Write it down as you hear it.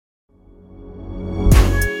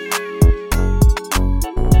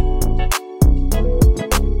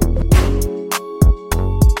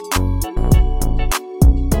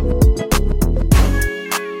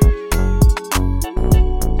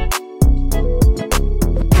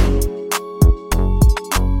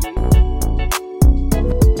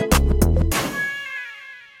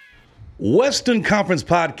Western Conference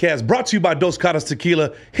Podcast brought to you by Dos Caras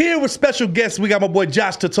Tequila. Here with special guests, we got my boy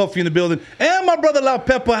Josh Tatofi in the building and my brother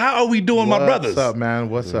Laupepa. How are we doing, my brothers? What's up, man?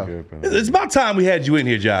 What's up? Good, It's about time we had you in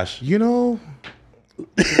here, Josh. You know,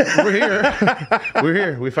 we're here. We're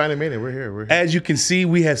here. We finally made it. We're here. As you can see,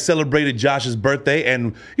 we have celebrated Josh's birthday,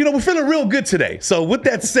 and you know we're feeling real good today. So with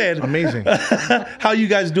that said, Amazing. How you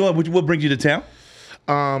guys doing? What brings you to town?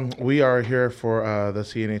 We are here for the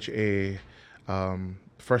CNHA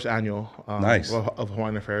first annual Nice. of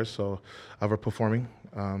Hawaiian Affairs. So we're performing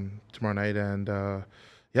tomorrow night, and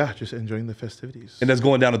just enjoying the festivities. And that's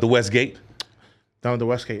going down at the West Gate. Down at the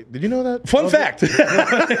Westgate. Did you know that? Fun fact. Did you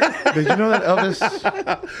know that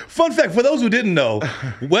Elvis? Fun fact for those who didn't know,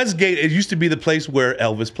 Westgate, it used to be the place where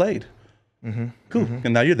Elvis played. Mm-hmm. Cool. Mm-hmm.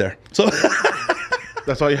 And now you're there. So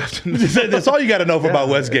That's all you have to know. that's all you got to know about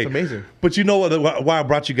Westgate. It's amazing. But you know what? Why I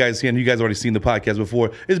brought you guys here, and you guys already seen the podcast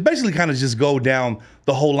before, is basically kind of just go down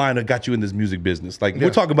the whole line that got you in this music business. Like we're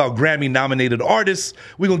talking about Grammy-nominated artists.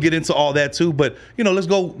 We're gonna get into all that too. But you know, let's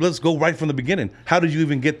go right from the beginning. How did you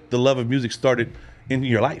even get the love of music started in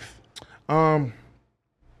your life? Like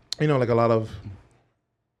a lot of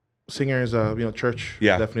singers, church,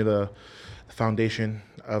 definitely the foundation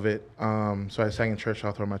of it. So I sang in church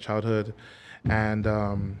all throughout my childhood, and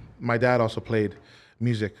my dad also played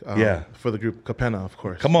music for the group Capena, of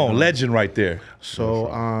course. Come on, legend right there. So,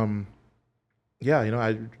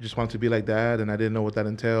 I just wanted to be like Dad, and I didn't know what that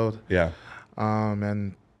entailed. Yeah.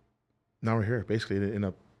 And now we're here, basically, in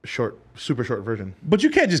a super short version. But you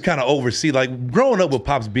can't just kind of oversee, like growing up with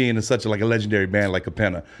Pops being in such a legendary band like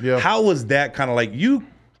Capena. Yeah. How was that kind of like, you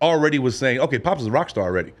already was saying, okay, Pops is a rock star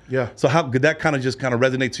already. Yeah. So how could that kind of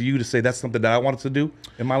resonate to you to say that's something that I wanted to do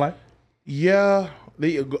in my life? Yeah.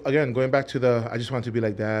 Again, going back to I just wanted to be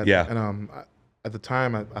like Dad. Yeah. And at the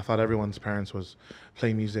time, I thought everyone's parents was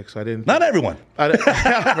playing music, so I didn't. Not everyone. Right?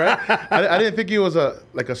 I didn't think it was a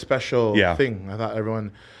special thing. I thought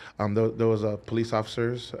everyone. There was police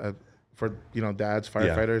officers for dads,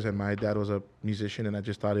 firefighters, and my dad was a musician, and I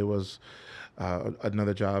just thought it was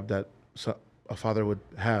another job that a father would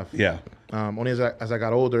have. Yeah. Only as I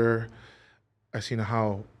got older, I seen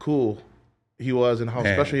how cool he was and how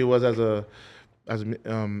special he was as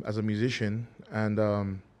a musician, and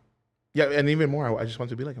and even more, I just want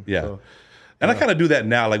to be like him. Yeah. So, and I kind of do that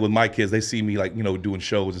now, like with my kids. They see me doing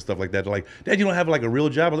shows and stuff like that. They're like, Dad, you don't have like a real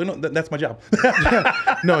job? I'm like, no, that's my job.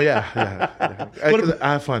 No, yeah.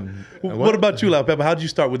 I have fun. What about you, Laupepa? How did you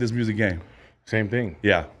start with this music game? Same thing.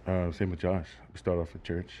 Yeah. Same with Josh. We started off at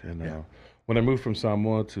church. And when I moved from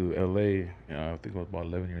Samoa to LA, I think I was about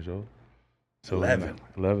 11 years old. So 11?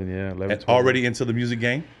 11, yeah. 11, And 12. already into the music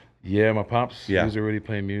game? Yeah, my pops Yeah. was already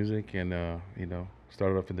playing music and,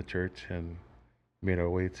 started off in the church and made our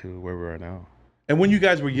way to where we are now. And when you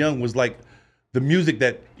guys were young, was like the music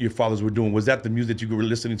that your fathers were doing, was that the music that you were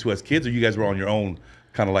listening to as kids, or you guys were on your own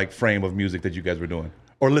kind of like frame of music that you guys were doing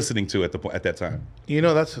or listening to at that time?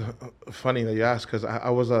 That's funny that you ask, because I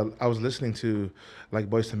was listening to like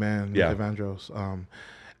Boyz II Men, Luther Vandross,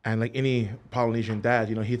 and like any Polynesian dad,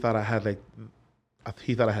 he thought I had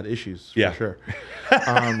issues, for sure.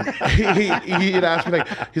 He'd ask me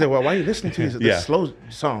he's like, well, why are you listening to these slow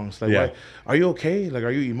songs? Like, why, are you okay? Like,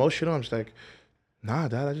 are you emotional? I'm just like, nah,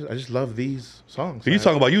 Dad, I just love these songs. So you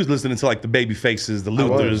talking about you was listening to like the Baby Faces, the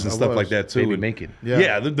Luthers, and stuff like that too. Baby making.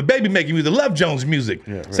 Yeah, the Baby making music, the Love Jones music.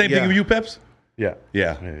 Yeah, right. Same thing with you, Peps? Yeah.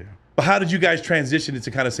 Yeah. But how did you guys transition into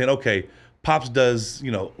kind of saying, okay, Pops does,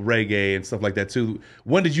 reggae and stuff like that too.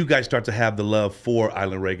 When did you guys start to have the love for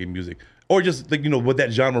island reggae music? Or just like, what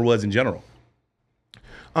that genre was in general?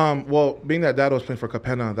 Well, being that Dad was playing for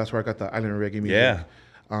Capena, that's where I got the island reggae music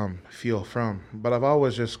feel from. But I've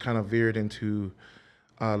always just kind of veered into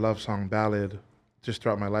love song, ballad, just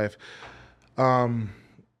throughout my life.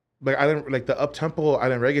 Like the up-tempo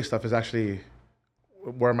island reggae stuff is actually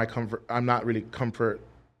where my comfort. I'm not really comfort.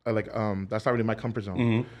 That's not really my comfort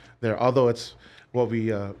zone there. Although it's what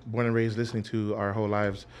we born and raised listening to our whole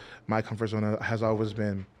lives, my comfort zone has always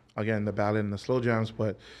been, again, the ballad and the slow jams.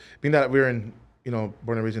 But being that we're in, born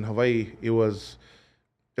and raised in Hawaii, it was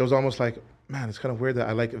almost like, man, it's kind of weird that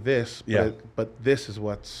I like this, but this is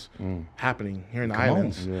what's happening here in the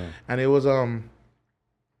islands. Yeah. And it was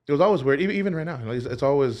always weird, even right now. It's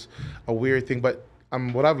always a weird thing. But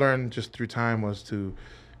what I've learned just through time was to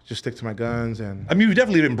just stick to my guns. And I mean, you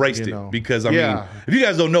definitely embraced it, because I mean, if you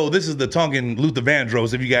guys don't know, this is the Tongan Luther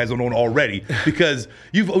Vandross, if you guys don't know already, because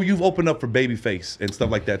you've opened up for Babyface and stuff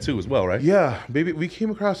like that too as well, right? Yeah, we came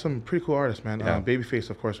across some pretty cool artists, man. Babyface,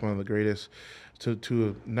 of course, one of the greatest.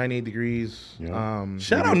 To 98 Degrees. Yeah.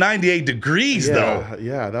 Shout out 98 Degrees though.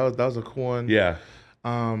 Yeah, that was a cool one. Yeah.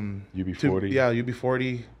 UB40.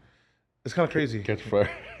 UB40. it's kind of crazy. Catch fire.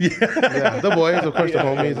 Yeah, the boys, of course, the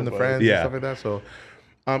homies and the friends Yeah. and stuff like that. So,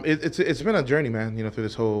 it's been a journey, man. You know, through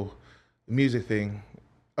this whole music thing.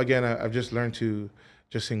 Again, I've just learned to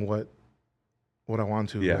just sing what I want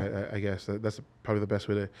to. Yeah. I guess that's probably the best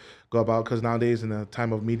way to go about. Because nowadays, in the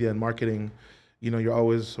time of media and marketing, you know,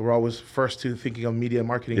 we're always first to thinking of media and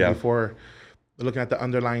marketing before looking at the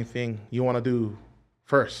underlying thing you want to do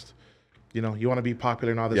first. You know, you want to be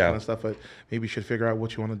popular and all this kind of stuff, but maybe you should figure out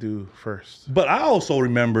what you want to do first. But I also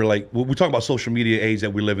remember, like, we talk about social media age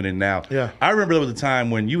that we're living in now. Yeah. I remember there was a time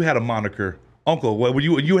when you had a moniker, Uncle. When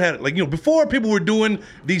you had, like, you know, before people were doing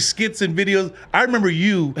these skits and videos. I remember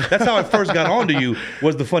you. That's how I first got onto you,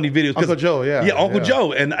 was the funny videos. Uncle Joe, yeah. Uncle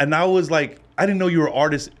Joe. And I was like, I didn't know you were an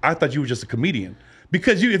artist. I thought you were just a comedian.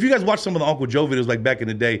 Because if you guys watch some of the Uncle Joe videos, like back in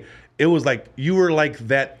the day, it was like you were like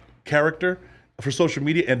that character for social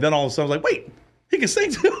media, and then all of a sudden I was like, wait, he can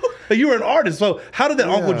sing too. Like, you were an artist. So how did that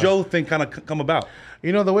Uncle Joe thing kind of come about?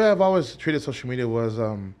 You know, the way I've always treated social media was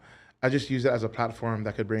I just used it as a platform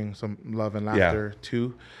that could bring some love and laughter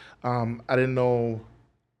too. I didn't know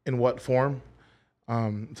in what form.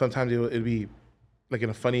 Sometimes it'd be like in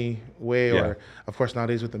a funny way, or of course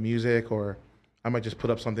nowadays with the music, or I might just put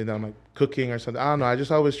up something that I'm like cooking or something. I don't know. I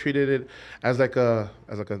just always treated it as like a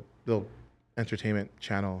little entertainment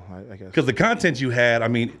channel, I guess. Because the content you had, I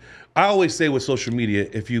mean, I always say with social media,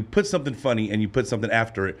 if you put something funny and you put something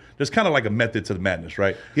after it, there's kind of like a method to the madness,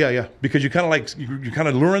 right? Yeah. Because you kind of like, you're kind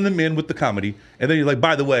of luring them in with the comedy, and then you're like,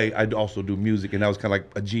 by the way, I also do music, and that was kind of like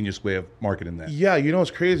a genius way of marketing that. Yeah, you know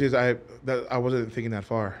what's crazy is I wasn't thinking that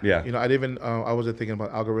far. Yeah. You know, I wasn't thinking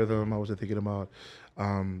about algorithm. I wasn't thinking about,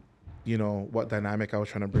 you know, what dynamic I was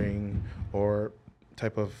trying to bring or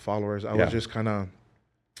type of followers. I was just kind of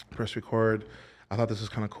press record. I thought this was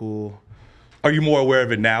kind of cool. Are you more aware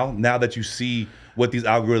of it now that you see what these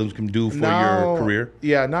algorithms can do for your career?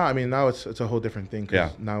 Yeah, now it's a whole different thing.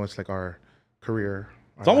 Now it's like our career.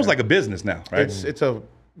 It's almost like a business now, right? It's a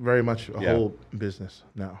very much a whole business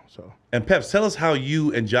now. So. And Peps, tell us how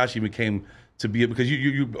you and Josh even came to be, because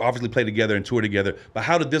you obviously play together and tour together, but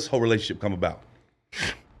how did this whole relationship come about?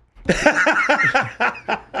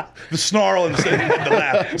 The snarl and the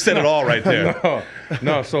laugh said it all right there.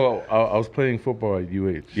 No. So I was playing football at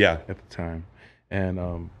UH at the time,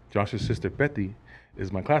 and Josh's sister Betty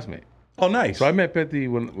is my classmate. Oh, nice. So I met Betty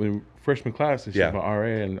when freshman class, and she's my RA,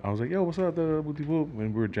 and I was like, "Yo, what's up, the whoopty whoop?"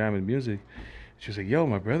 When we were jamming music, she was like, "Yo,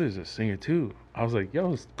 my brother's a singer too." I was like,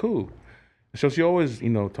 "Yo, it's cool." So she always,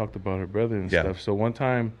 talked about her brother and stuff. So one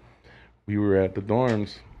time we were at the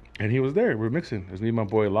dorms, and he was there. We were mixing. It was me and my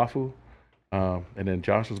boy Lafu. And then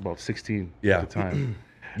Josh was about 16 at the time.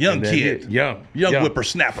 Young kid. Young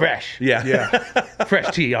whippersnapper. Fresh. Yeah.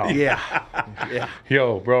 Fresh tea, y'all. Yeah.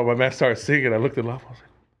 Yo, bro, my man started singing. I looked at Lafu. I was like,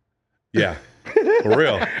 yeah. For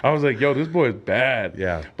real. I was like, yo, this boy is bad.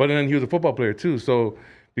 Yeah. But then he was a football player too. So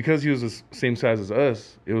because he was the same size as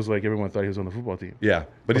us, it was like everyone thought he was on the football team. Yeah.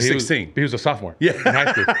 But he's 16. He was a sophomore. Yeah. In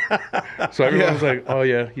high school. So everyone was like, oh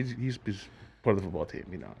yeah, he's part of the football team,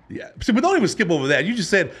 Yeah. See, but don't even skip over that. You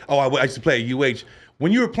just said, oh, I used to play at UH.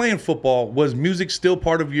 When you were playing football, was music still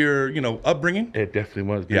part of your, upbringing? It definitely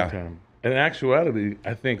was big time. And in actuality,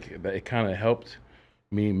 I think that it kind of helped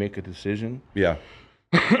me make a decision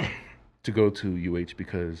to go to UH,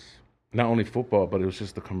 because not only football, but it was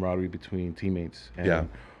just the camaraderie between teammates and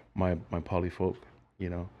my poly folk,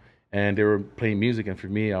 And they were playing music, and for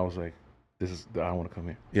me, I was like, I want to come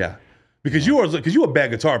here. Yeah. Because you were a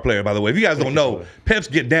bad guitar player, by the way. If you guys don't know, Peps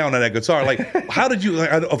get down on that guitar. Like, how did you?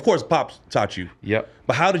 Of course, Pops taught you. Yep.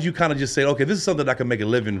 But how did you kind of just say, okay, this is something I can make a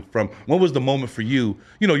living from? When was the moment for you?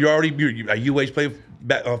 You're at UH playing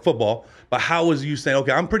football, but how was you saying,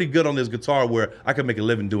 okay, I'm pretty good on this guitar where I can make a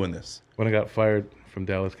living doing this? When I got fired from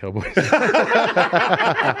Dallas Cowboys. That's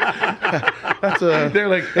a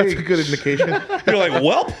good indication. You're like,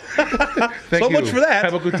 well, so much for that.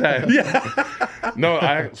 Have a good time. Yeah. No,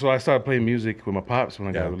 so I started playing music with my pops when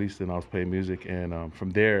I got released, and I was playing music, and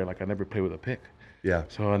from there, I never played with a pick. Yeah.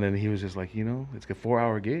 So and then he was just like, it's a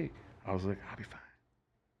 4-hour gig. I was like, I'll be fine.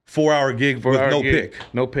 4-hour gig with no pick.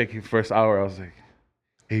 No pick. First hour, I was like,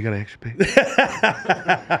 hey, you got an extra pick?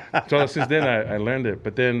 So since then, I learned it.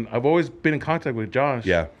 But then I've always been in contact with Josh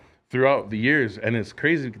throughout the years, and it's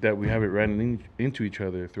crazy that we haven't ran into each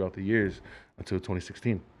other throughout the years until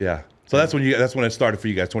 2016. Yeah. So that's when it started for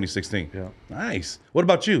you guys, 2016. Yeah. Nice. What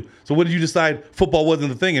about you? So when did you decide football wasn't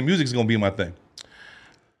the thing and music's going to be my thing?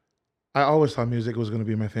 I always thought music was going to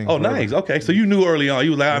be my thing. Oh, nice. Okay. So you knew early on.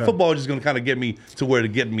 You were like, football is just going to kind of get me to where to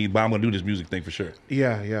get me, but I'm going to do this music thing for sure.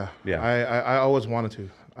 Yeah. I always wanted to.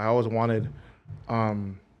 I always wanted.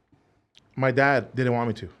 My dad didn't want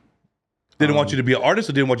me to. Didn't want you to be an artist,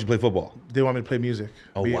 or didn't want you to play football? They want me to play music.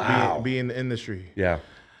 Oh, wow. Be in the industry. Yeah.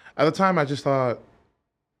 At the time, I just thought,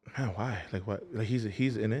 man, why? Like what? Like he's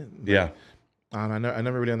in it. Like, Yeah. I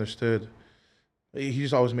never really understood. He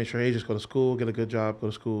just always made sure, hey, just go to school, get a good job, go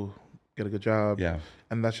to school, get a good job. Yeah.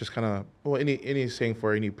 And that's just kind of any saying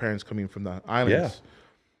for any parents coming from the islands.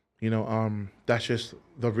 You know, that's just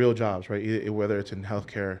the real jobs, right? Whether it's in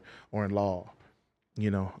healthcare or in law.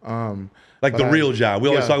 You know, like the real job. We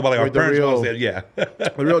always talk about like our parents always said,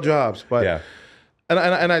 the real jobs. But yeah.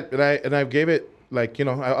 And I gave it, like, you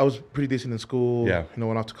know, I was pretty decent in school. Yeah. You know,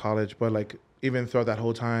 went off to college, but like even throughout that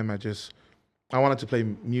whole time, I wanted to play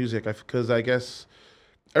music because I guess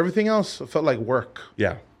everything else felt like work.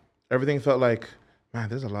 Yeah. Everything felt like, man,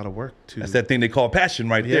 there's a lot of work to. That's that thing they call passion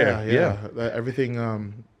right there. Yeah.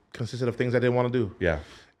 Everything consisted of things I didn't want to do. Yeah.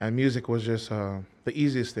 And music was just the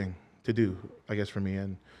easiest thing to do, I guess, for me.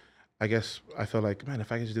 And I guess I felt like, man,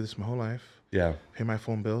 if I could just do this my whole life, pay my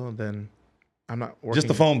phone bill, then I'm not working. Just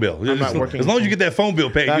the phone bill. I'm not working. As long as you get that phone bill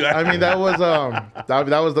paid. I mean, that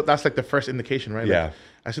was that's like the first indication, right? Yeah. Like,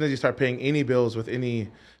 as soon as you start paying any bills with any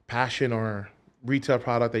passion or retail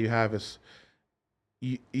product that you have, is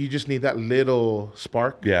you just need that little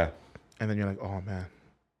spark. Yeah. And then you're like, oh man.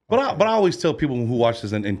 But I always tell people who watch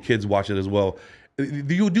this and kids watch it as well,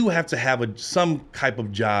 you do have to have some type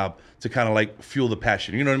of job to kind of like fuel the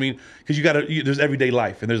passion. You know what I mean? Because there's everyday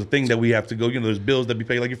life, and there's a thing that we have to go. You know, there's bills that be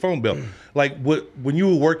paid, like your phone bill. Like when you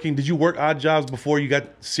were working, did you work odd jobs before you got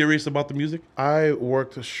serious about the music? I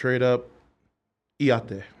worked straight up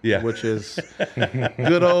IATE, which is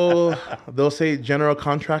good old, they'll say general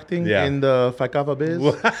contracting in the Faikava biz,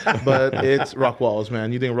 but it's rock walls,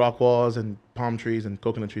 man. You think rock walls and palm trees and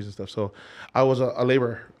coconut trees and stuff. So I was a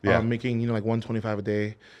laborer, making, you know, like $125 a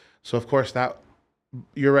day. So of course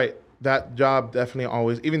you're right. That job definitely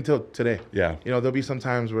always, even till today. Yeah. You know, there'll be some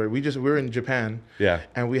times where we were in Japan. Yeah.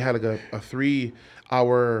 And we had like a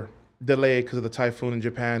 3-hour delay because of the typhoon in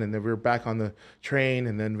Japan, and then we were back on the train,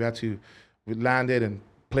 and then we landed and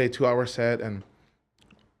played a 2-hour set, and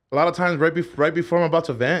a lot of times right before I'm about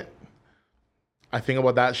to vent, I think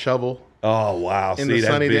about that shovel. Oh wow! In the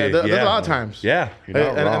sunny day, there's a lot of times. Yeah, you're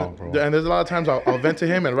not wrong, bro. And there's a lot of times I'll vent to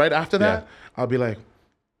him, and right after that, I'll be like,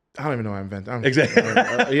 I don't even know why I'm venting. Exactly.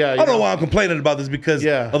 I don't know why I'm complaining about this because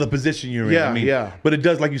of the position you're in. I mean, but it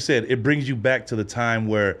does, like you said, it brings you back to the time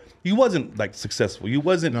where you wasn't like successful. You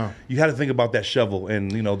wasn't. No. You had to think about that shovel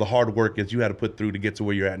and the hard work that you had to put through to get to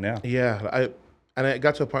where you're at now. Yeah, and it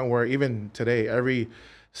got to a point where even today, every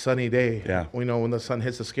sunny day, when the sun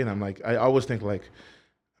hits the skin, I'm like, I always think like,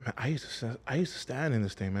 man, I used to stand in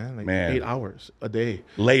this thing, man, like 8 hours a day,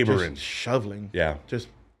 laboring, just shoveling, just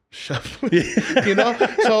shoveling,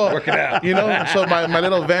 so working out, so my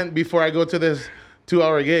little vent before I go to this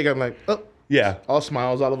 2-hour gig, I'm like, oh. Yeah, all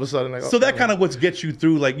smiles all of a sudden. Like, so that kind of what gets you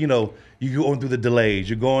through, like, you're going through the delays,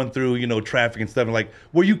 you're going through, traffic and stuff, and like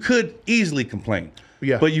where you could easily complain.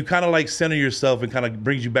 Yeah. But you kind of like center yourself and kind of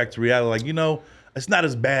brings you back to reality. Like, it's not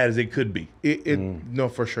as bad as it could be. No,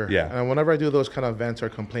 for sure. Yeah. And whenever I do those kind of vents or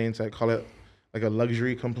complaints, I call it like a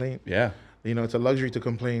luxury complaint. Yeah. It's a luxury to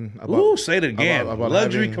complain about. Ooh, say it again. About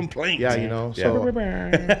luxury complaint. Yeah, so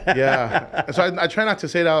yeah. So I try not to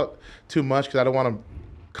say it out too much because I don't want to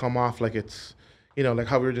come off like it's, like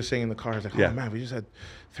how we were just saying in the car. It's like, oh man, we just had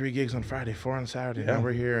 3 gigs on Friday, 4 on Saturday, and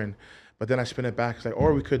we're here, but then I spin it back. It's like,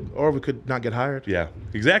 or we could not get hired. Yeah,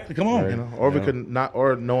 exactly. Come on, or we could not,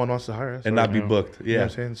 or no one wants to hire us and not be booked. Yeah, you know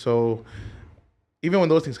what I'm saying. So even when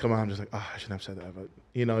those things come out, I'm just like, oh, I shouldn't have said that. But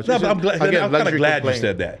it's just, I'm kind of glad you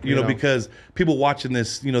said that. Because people watching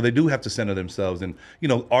this, they do have to center themselves, and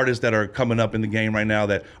artists that are coming up in the game right now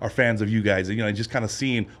that are fans of you guys, and just kind of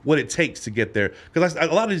seeing what it takes to get there. Because a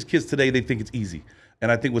lot of these kids today, they think it's easy.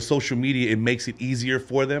 And I think with social media, it makes it easier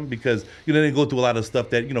for them because, they go through a lot of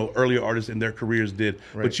stuff that, earlier artists in their careers did.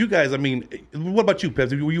 Right. But you guys, I mean, what about you,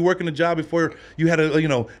 Peps? Were you working a job before you had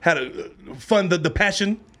to fund the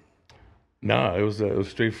passion? No, it was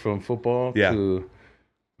straight from football to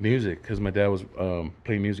music because my dad was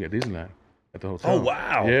playing music at Disneyland at the hotel. Oh,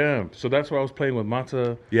 wow. Yeah. So that's where I was playing with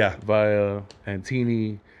Mata, Via, and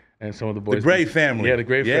Teeny, and some of the boys. The Gray family. Yeah, the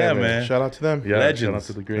Gray family. Man. Shout out to them. Yeah, Legends. Shout out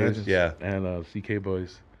to the Grays. Yeah. And CK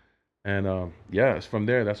boys. And it's from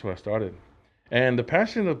there. That's where I started. And the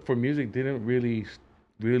passion for music didn't really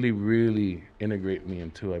integrate me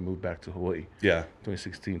until I moved back to Hawaii. Yeah.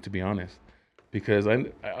 2016, to be honest. Because I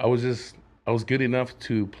was good enough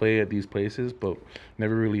to play at these places, but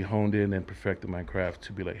never really honed in and perfected my craft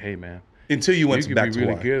to be like, hey, man. Until you went back to Hawaii.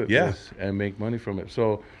 You could be really good at this and make money from it.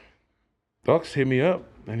 So Dux hit me up,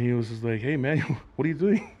 and he was just like, hey, man, what are you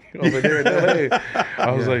doing over there in LA?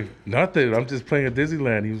 I was like, nothing. I'm just playing at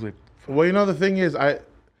Disneyland. He was like, Well, the thing is,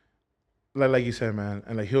 like you said, man,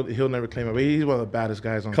 and like he'll never claim it, but he's one of the baddest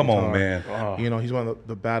guys on Come guitar. on, man. Oh. He's one of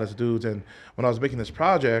the baddest dudes. And when I was making this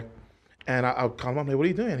project, and I'll call him up, like, what are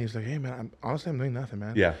you doing? He's like, hey, man, honestly, I'm doing nothing,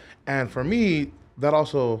 man. Yeah. And for me, that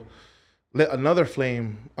also lit another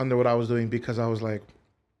flame under what I was doing, because I was like,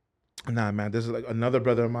 nah, man, this is like another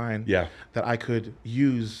brother of mine that I could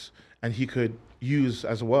use and he could use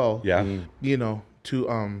as well. Yeah.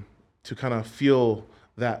 To kind of feel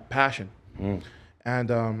that passion.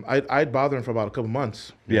 And I'd bother him for about a couple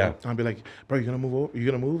months. Yeah. I'd be like, bro, you gonna move over? You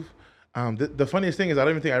gonna move? The funniest thing is, I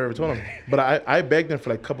don't even think I ever told him, but I begged him for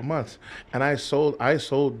like a couple months, and I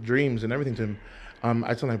sold dreams and everything to him.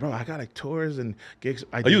 I told him, bro, I got like tours and gigs.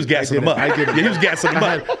 You was gassing him up. He was gassing him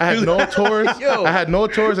up. I had no tours. I had no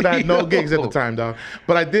tours and I had no gigs at the time, dog.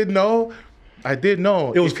 But I did know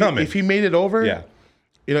it was coming. If he made it over,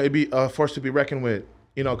 it'd be a force to be reckoned with.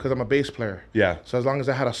 Because I'm a bass player. Yeah. So as long as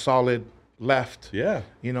I had a solid left, I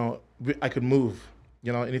could move.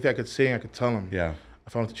 Anything I could sing, I could tell him. Yeah.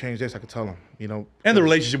 If I wanted to change this, I could tell him. And the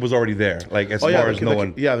relationship was already there, like as far as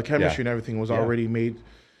knowing. The chemistry and everything was already made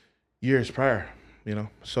years prior.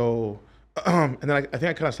 So, and then I think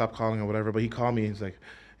I kind of stopped calling or whatever. But he called me. He's like,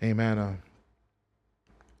 "Hey man,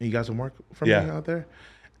 you got some work for me out there?"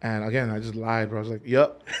 And again, I just lied, bro. I was like,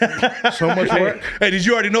 "Yep, so much work." Hey, did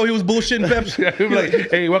you already know he was bullshitting, Peps? Like,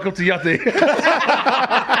 hey, welcome to Yate.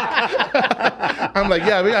 I'm like,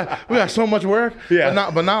 yeah, we got so much work.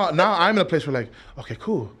 Yeah. But now I'm in a place where like, okay,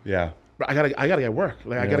 cool. Yeah. I gotta get work.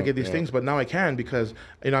 Like I gotta get these things. But now I can, because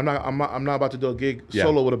I'm not about to do a gig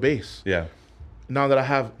solo with a bass. Yeah. Now that I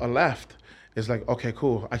have a left, it's like, okay,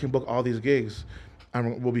 cool. I can book all these gigs,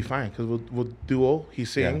 and we'll be fine, because we'll duo. He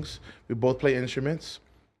sings. We both play instruments.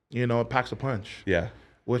 It packs a punch. Yeah.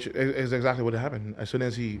 Which is exactly what happened. As soon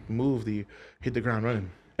as he moved, he hit the ground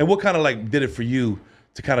running. And what kind of like did it for you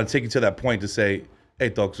to kind of take you to that point to say, hey,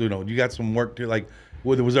 Docs, you got some work to like,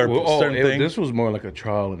 was there a certain thing? This was more like a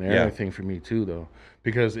trial and error thing for me too, though.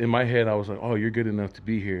 Because in my head, I was like, oh, you're good enough to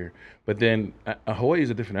be here. But then Hawaii is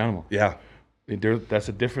a different animal. Yeah. That's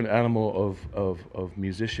a different animal of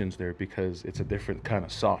musicians there, because it's a different kind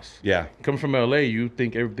of sauce. Yeah. Coming from LA, you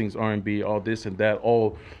think everything's R&B, all this and that,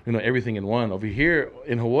 all everything in one. Over here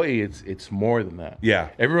in Hawaii, it's more than that.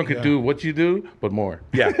 Yeah. Everyone could do what you do, but more.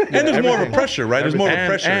 Yeah. And there's more of a pressure, right? There's more of a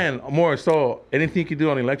pressure. And more so, anything you can do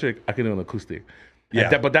on electric, I can do on acoustic.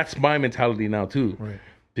 Yeah. But that's my mentality now too. Right.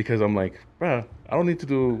 Because I'm like, bruh, I don't need to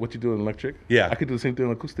do what you do in electric. Yeah. I could do the same thing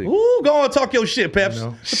on acoustic. Ooh, go on, talk your shit, Peps.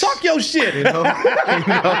 Talk your shit. Let's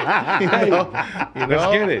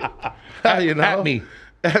get it. At me.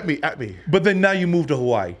 But then now you move to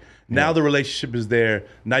Hawaii. Now the relationship is there.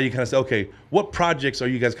 Now you kind of say, okay, what projects are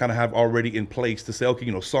you guys kind of have already in place to say,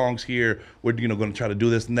 okay, songs here, we're going to try to do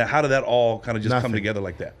this and that. How did that all kind of just come together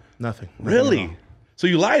like that? Nothing. Really? So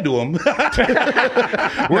you lied to him.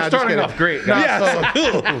 We're starting off great.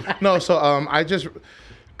 I just, a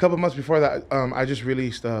couple months before that, I just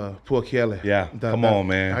released Puakiele. Yeah, come on,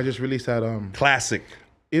 man. I just released that. Classic.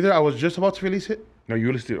 Either I was just about to release it. No, you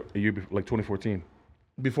released it a year before, like 2014.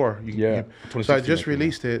 Before. So I just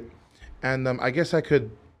released it, and I guess I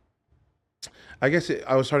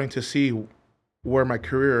was starting to see where my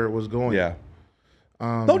career was going. Yeah.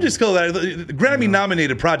 Don't just go there. The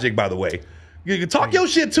Grammy-nominated project, by the way. You can talk your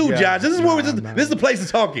shit too, Josh. This is this is the place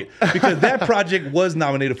to talk it, because that project was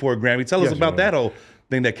nominated for a Grammy. Tell us about that whole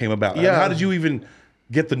thing that came about. Yeah. How did you even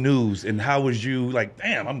get the news, and how was you like?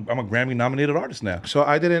 Damn, I'm a Grammy-nominated artist now. So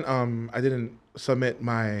I didn't submit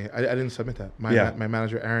I didn't submit that. My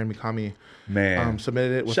manager Aaron Mikami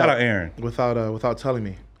submitted it. Shout out Aaron. Without telling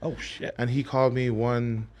me. Oh shit. And he called me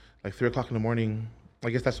 3 o'clock in the morning.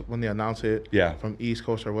 I guess that's when they announced it. Yeah. From East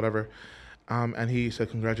Coast or whatever. And he said,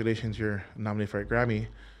 "Congratulations, you're nominated for a Grammy."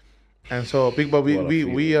 And so, we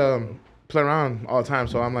play around all the time.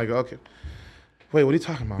 So I'm like, okay, wait, what are you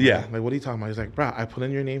talking about? Yeah. Man? Like, what are you talking about? He's like, bro, I put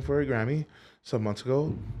in your name for a Grammy some months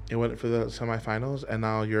ago. It went for the semifinals, and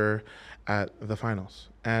now you're at the finals.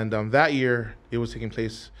 And that year, it was taking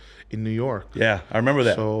place in New York. Yeah, I remember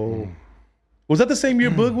that. So. Was that the same year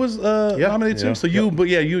Boog was nominated too? So you and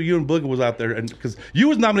Boog was out there, and because you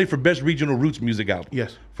was nominated for Best Regional Roots Music Album.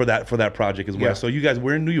 Yes. For that project as well. Yeah. So you guys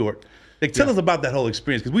were in New York. Like, tell us about that whole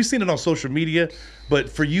experience, because we've seen it on social media, but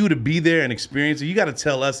for you to be there and experience it, you got to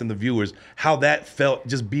tell us and the viewers how that felt,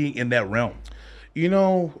 just being in that realm. I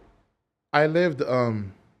lived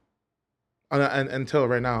and until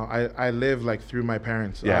right now, I live like through my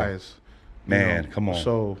parents' eyes. Man, come on.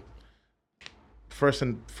 So. First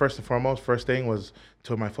and foremost, first thing was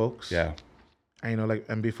to my folks. Yeah. And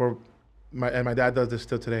and before my dad does this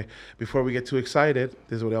still today. Before we get too excited,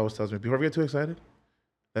 this is what he always tells me. Before we get too excited,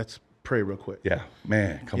 let's pray real quick. Yeah,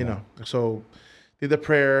 man, come on. So did the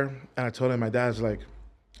prayer, and I told him, my dad's like,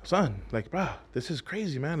 son, like, bro, this is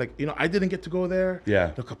crazy, man. Like, I didn't get to go there.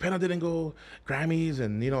 Yeah. Capena didn't go, Grammys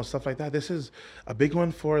and, stuff like that. This is a big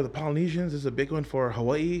one for the Polynesians. This is a big one for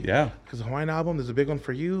Hawaii. Yeah. Because the Hawaiian album, there's a big one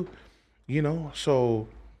for you, So,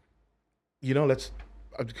 let's,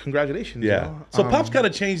 congratulations. Yeah. So Pops kind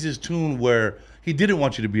of changed his tune where he didn't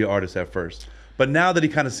want you to be an artist at first. But now that he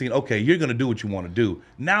kind of seen, okay, you're going to do what you want to do.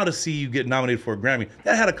 Now to see you get nominated for a Grammy,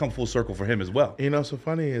 that had to come full circle for him as well. So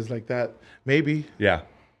funny is like that, maybe. Yeah.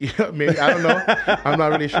 Yeah, maybe. I don't know. I'm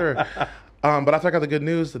not really sure. But after I got the good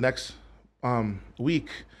news, the next week,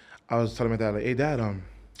 I was telling my dad, like, hey, Dad,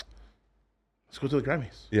 let's go to the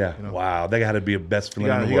Grammys. Yeah. Wow. That got to be the best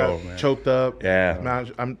feeling in the world, man. Choked up. Yeah.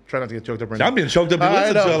 Man, I'm trying not to get choked up right now. I'm being choked up to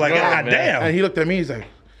listen to it. Like, God damn. And he looked at me. He's like,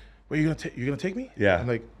 "Where you gonna take me?" Yeah. I'm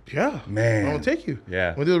like, "Yeah, man, I'm gonna take you.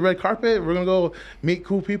 Yeah. We're gonna do the red carpet. We're gonna go meet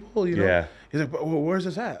cool people. Yeah. He's like, "But where's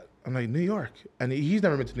this at?" I'm like, "New York," and he's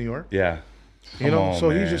never been to New York. Yeah. So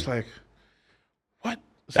man. He's just like, "What?"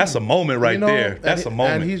 That's a moment right there. That's a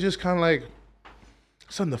moment. And he's just kind of like,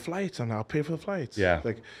 "Son, the flights, and I'll pay for the flights." Yeah.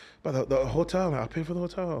 Like, but the hotel, I'll pay for the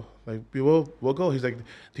hotel. Like, we'll go. He's like,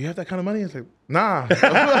 "Do you have that kind of money?" It's like, "Nah,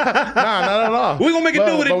 nah, not at all. We're gonna make it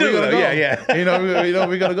do what it do." Yeah.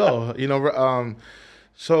 We gotta go.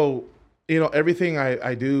 So, everything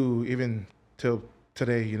I do, even till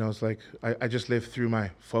today, it's like I just live through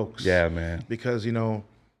my folks. Yeah, man. Because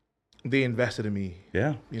they invested in me.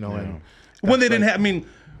 Yeah. And when they didn't have,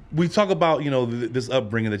 we talk about, this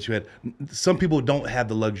upbringing that you had. Some people don't have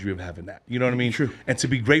the luxury of having that. You know what I mean? True. And to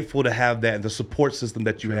be grateful to have that and the support system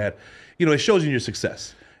that you had, it shows you your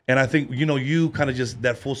success. And I think, you kind of just,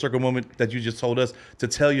 that full circle moment that you just told us to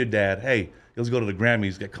tell your dad, hey, let's go to the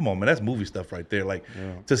Grammys. Come on, man, that's movie stuff right there. Like,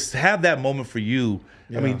 to have that moment for you,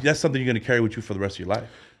 that's something you're going to carry with you for the rest of your life.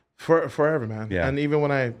 Forever, man. Yeah. And even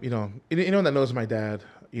when I, anyone that knows my dad,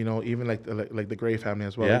 even like the Gray family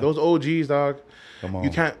as well. Yeah. Like those OGs, dog. Come on.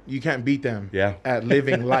 You can't beat them. Yeah. At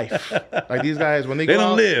living life. Like these guys, when they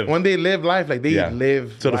don't live. When they live life, like they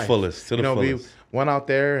live to life. the fullest. To the fullest. We went out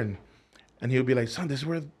there and he would be like, son, this is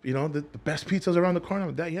where the best pizza's around the corner.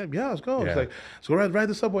 I'm like, yeah, let's go. Yeah. It's like, let's go ride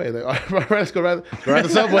the subway. Like, all right, let's go ride the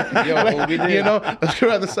subway. Yo, we did. Let's go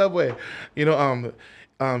ride the subway.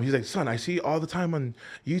 He's like, son, I see all the time on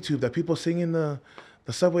YouTube that people sing in the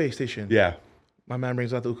subway station. Yeah. My man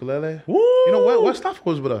brings out the ukulele. Woo! Wes Staff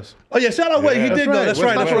was with us. Oh yeah, shout out Wes. He did go. That's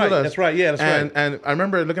right. Yeah, that's right. And I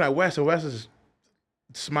remember looking at Wes, and Wes is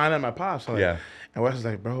smiling at my pops. So yeah. And Wes is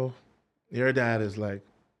like, bro, your dad is like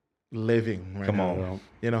living right Come now. on.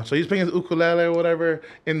 Bro. So he's playing his ukulele or whatever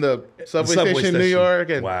in the subway station in New York.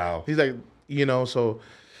 And wow. He's like, so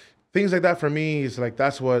things like that for me is like,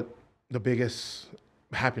 that's what the biggest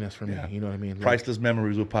happiness for me. You know what I mean? Like, priceless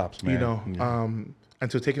memories with Pops, man.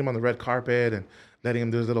 And so taking him on the red carpet and letting him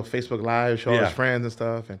do his little Facebook Live, show his friends and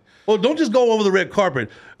stuff. And well, don't just go over the red carpet.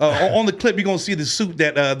 On the clip, you're going to see the suit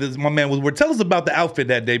that my man was wearing. Tell us about the outfit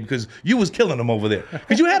that day because you was killing him over there.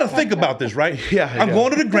 Because you had to think about this, right? I'm going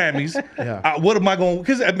to the Grammys. What am I going to...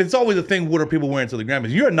 Because it's always a thing, what are people wearing to the Grammys?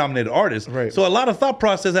 You're a nominated artist. Right. So a lot of thought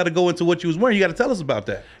process had to go into what you was wearing. You got to tell us about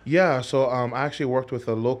that. Yeah, so I actually worked with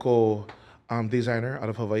a local designer out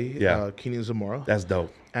of Hawaii, Keenan Zamora. That's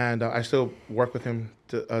dope. And I still work with him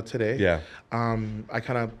today. Yeah. I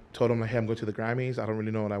kind of told him, like, hey, I'm going to the Grammys. I don't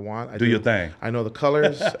really know what I want. Do your thing. I know the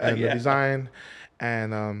colors and the design.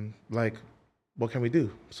 And, what can we do?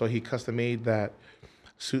 So he custom made that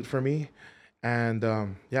suit for me. And,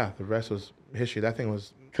 the rest was history. That thing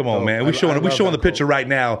was... Come on, man. We're showing the picture right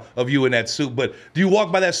now of you in that suit. But do you walk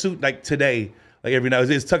by that suit, like, today... Like every now and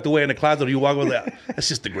then, it's tucked away in the closet, or you walk over there, that's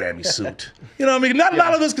just the Grammy suit. You know what I mean? Not a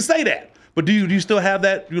lot of us can say that. But do you still have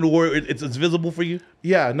that, where it's visible for you?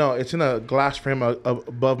 Yeah, no, it's in a glass frame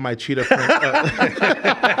above my cheetah print.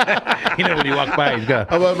 When you walk by, he's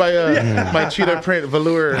got above my cheetah print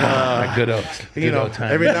velour. Good old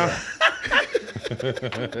time. Every now.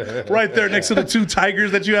 Right there next to the two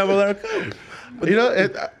tigers that you have over there.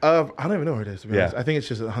 I don't even know where it is, to be honest. I think it's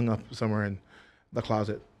just hung up somewhere in the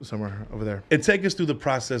closet somewhere over there. And take us through the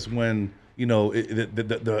process when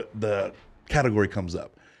the category comes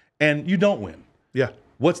up and you don't win. Yeah.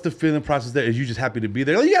 What's the feeling process there? Is you just happy to be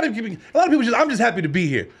there? Like, you gotta give me, a lot of people I'm just happy to be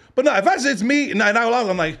here. But no, if I say it's me and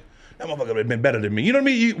I'm like, that motherfucker would have been better than me. You know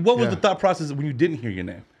what I mean? What was the thought process when you didn't hear your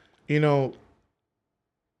name?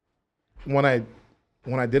 When I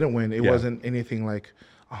didn't win, it wasn't anything like,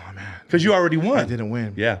 oh man, because you already won. I didn't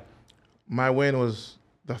win. Yeah. My win was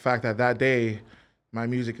the fact that day my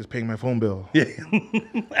music is paying my phone bill. Yeah,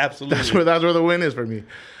 absolutely. That's where the win is for me.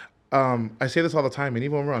 I say this all the time, and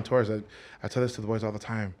even when we're on tours, I tell this to the boys all the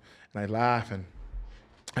time. and I laugh and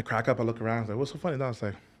I crack up. I look around. I was like, what's so funny? And I was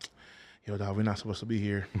like, yo, dog, we're not supposed to be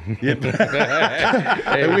here. Yep.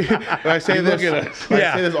 I say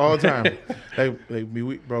this all the time.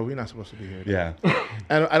 Bro, we're not supposed to be here. Yeah.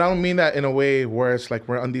 And I don't mean that in a way where it's like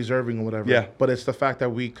we're undeserving or whatever. Yeah. But it's the fact that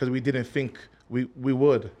because we didn't think we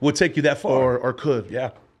would. We'll take you that far. Or could.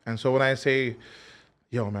 Yeah. And so when I say,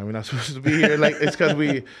 yo, man, we're not supposed to be here, like, it's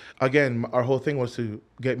because again, our whole thing was to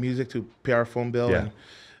get music to pay our phone bill and,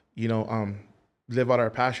 live out our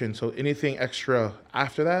passion. So anything extra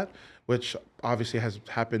after that, which obviously has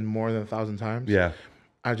happened more than 1,000 times. Yeah.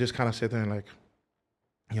 I just kind of sit there and like,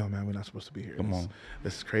 yo, man, we're not supposed to be here. Come on.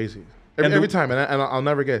 This is crazy. Every time. And I'll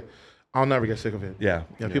never get sick of it. Yeah.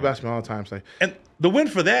 People ask me all the time. It's like, and the win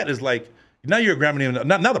for that is like, now you're a Grammy name.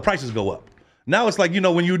 Now the prices go up. Now it's like,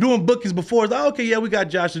 when you were doing bookings before, it's like, okay, yeah, we got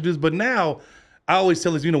Josh to do this. But now I always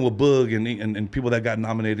tell this, with Boog and people that got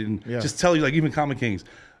nominated and just tell you, like, even Common Kings,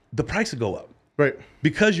 the prices go up. Right.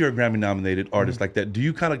 Because you're a Grammy-nominated artist like that, do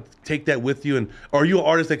you kind of take that with you? And or are you an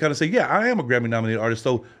artist that kind of say, yeah, I am a Grammy-nominated artist,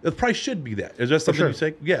 so the price should be that? Is there something you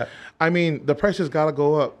say? Yeah. I mean, the prices got to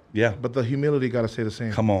go up. Yeah. But the humility got to stay the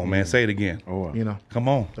same. Come on, man. Say it again. Oh, Come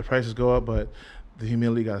on. The prices go up, but the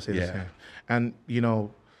humility got to stay the same. And,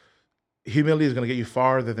 humility is going to get you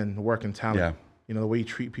farther than work and talent. Yeah. The way you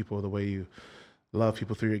treat people, the way you love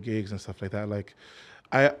people through your gigs and stuff like that. Like,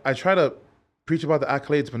 I try to preach about the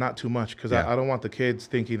accolades, but not too much, because I don't want the kids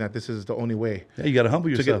thinking that this is the only way. Yeah, you got to humble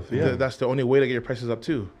yourself. That's the only way to get your prices up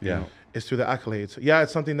too. Yeah. Is through the accolades. Yeah,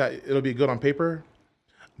 it's something that it'll be good on paper,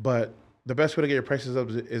 but the best way to get your prices up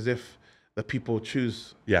is if the people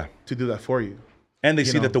choose to do that for you. And they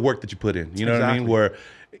see that the work that you put in, you know what I mean? Where,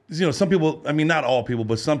 some people, I mean, not all people,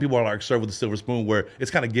 but some people are like served with a silver spoon where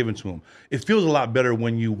it's kind of given to them. It feels a lot better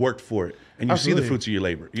when you worked for it and you see the fruits of your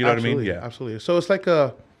labor. You know what I mean? Yeah. Absolutely. So it's like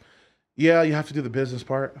you have to do the business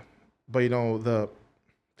part, but the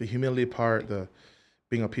humility part, the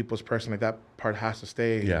being a people's person, like that part has to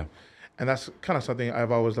stay. Yeah. And that's kind of something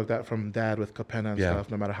I've always looked at from Dad with Capenna and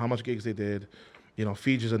stuff, no matter how much gigs they did.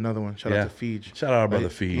 Feej is another one. Shout out to Feej. Shout out our brother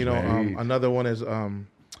Feej, man. Another one is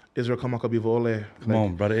Israel Kamaka Bivole. Come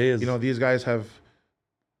on, brother Iz. These guys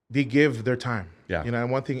they give their time. Yeah.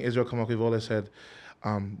 And one thing Israel Kamaka Bivole said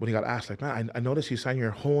when he got asked, like, man, I noticed you sign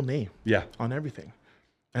your whole name on everything.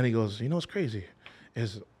 And he goes, what's crazy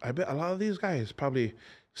is I bet a lot of these guys probably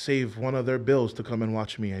save one of their bills to come and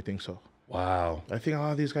watch me. I think so. Wow. I think a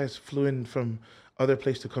lot of these guys flew in from other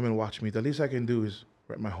places to come and watch me. The least I can do is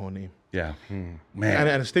write my whole name. Yeah. Man.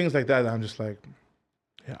 And it's things like that I'm just like,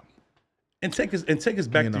 yeah. And take us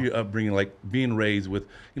back to your upbringing, like being raised with,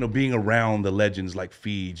 being around the legends like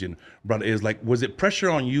Feej and Brother Is. Like, was it pressure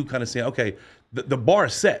on you kind of saying, okay, the bar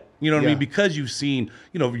is set, you know what I mean? Because you've seen,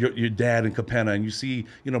 your dad and Capenna and you see,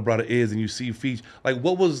 Brother Is and you see Feej. Like,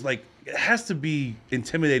 what was like, it has to be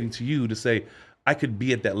intimidating to you to say, I could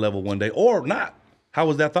be at that level one day or not. How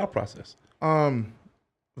was that thought process?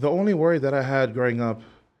 The only worry that I had growing up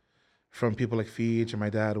from people like Feej and my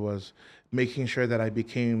dad was making sure that I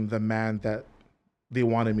became the man that they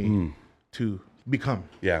wanted me to become.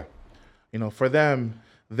 Yeah. For them,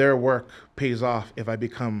 their work pays off if I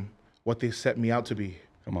become what they set me out to be.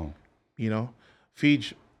 Come on.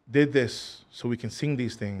 Feej did this so we can sing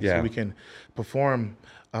these things, so we can perform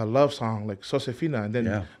a love song like Sosefina and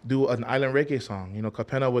then do an island reggae song.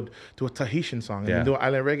 Capenna would do a Tahitian song and then do an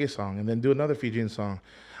island reggae song and then do another Fijian song.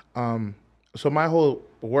 So my whole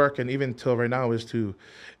work, and even till right now, is to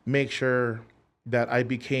make sure that I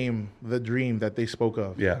became the dream that they spoke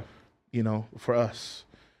of. Yeah. For us.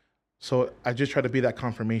 So I just try to be that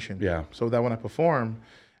confirmation. Yeah. So that when I perform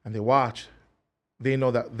and they watch, they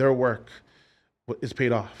know that their work is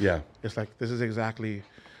paid off. Yeah. It's like, this is exactly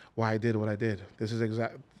why I did what I did. This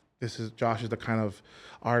is Josh is the kind of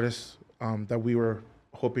artist that we were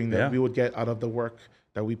hoping that we would get out of the work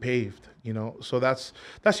that we paved, So that's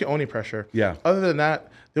the only pressure. Yeah. Other than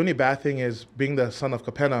that, the only bad thing is being the son of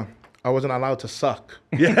Capenna, I wasn't allowed to suck.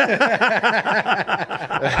 Yeah.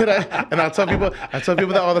 and I tell people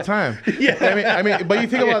that all the time. Yeah. I mean, but you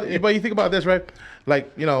think about this, right?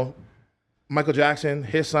 Like, Michael Jackson,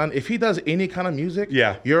 his son, if he does any kind of music,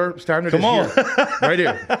 your standard is here, right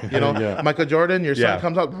here. Michael Jordan, your son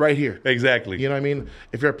comes out right here. Exactly. You know what I mean?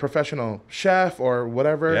 If you're a professional chef or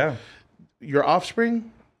whatever, your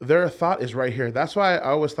offspring, their thought is right here. That's why I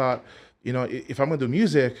always thought, if I'm gonna do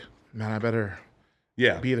music, man, I better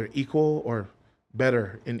be either equal or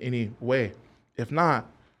better in any way. If not,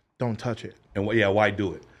 don't touch it. And why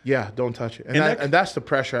do it? Yeah, don't touch it. And that's the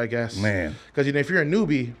pressure, I guess. Man. Because if you're a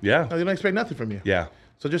newbie, they don't expect nothing from you. Yeah.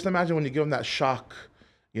 So just imagine when you give them that shock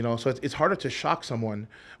You know, so it's harder to shock someone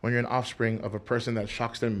when you're an offspring of a person that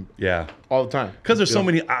shocks them Yeah. all the time. Because there's so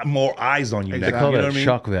many more eyes on you. Exactly. Now, Call you know that what I mean?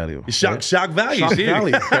 shock value. Shock value. Shock see?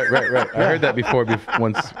 value. Right. I heard that before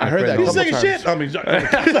once. I heard that. He's Couple saying times. shit. I mean,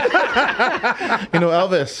 You know,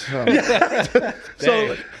 Elvis.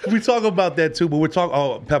 so we talk about that too, but we're talking.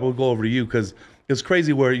 Oh, Peppa, we'll go over to you because it's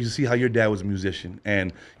crazy where you see how your dad was a musician,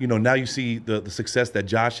 and you know now you see the success that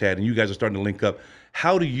Josh had, and you guys are starting to link up.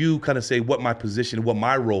 How do you kind of say what my position, what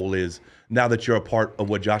my role is now that you're a part of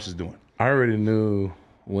what Josh is doing? I already knew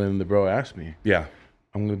when the bro asked me. Yeah.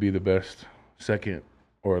 I'm gonna be the best second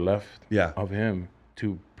or left Yeah. of him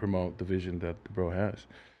to promote the vision that the bro has.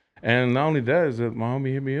 And not only that is that my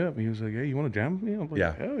homie hit me up. He was like, "Hey, you want to jam with me?" I'm like,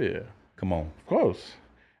 Yeah. "Hell yeah, Come on. of course."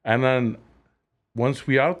 And then once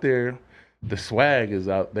we out there, the swag is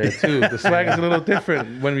out there too. The swag is a little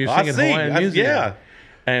different when you're singing Hawaiian music. Yeah.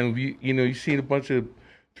 And you see a bunch of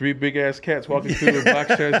 3 big ass cats walking through with black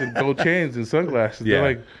shirts and gold chains and sunglasses. Yeah. They're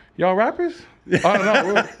like, "Y'all rappers?" "Oh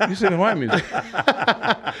no, you sing Hawaiian music."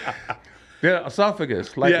 Yeah,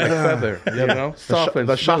 esophagus, like a feather, you know, soft and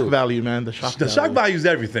The shock smooth. value, man. The shock The value. shock value is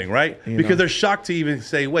everything, right? Because know. they're shocked to even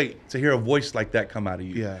say, wait, to hear a voice like that come out of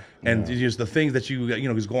you. Yeah. And just the things that you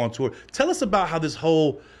just go on tour. Tell us about how this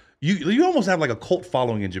whole, you almost have like a cult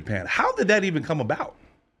following in Japan. How did that even come about?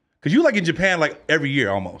 Because you like in Japan like every year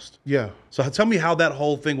almost. Yeah. So tell me how that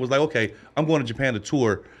whole thing was like, okay, I'm going to Japan to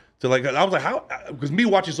tour. To like, I was like, how? Because me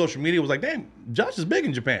watching social media was like, damn, Josh is big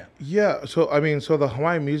in Japan. Yeah, so I mean, so the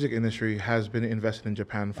Hawaiian music industry has been invested in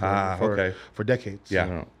Japan for decades.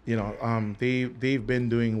 Yeah. You know, they've been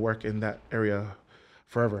doing work in that area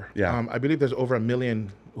forever. Yeah. I believe there's over 1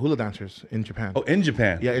 million hula dancers in Japan. Oh, in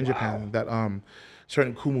Japan? Yeah, in Japan. That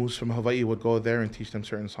certain kumus from Hawaii would go there and teach them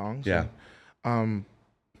certain songs. Yeah.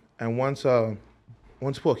 And once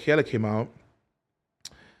Puakela came out,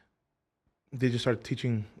 they just started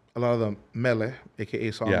teaching a lot of the mele,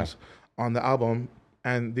 aka songs, on the album,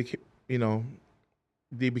 and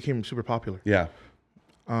they became super popular. Yeah.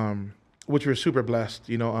 Which we're super blessed.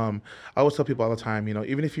 You know, I always tell people all the time, you know,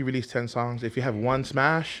 even if you release 10 songs, if you have one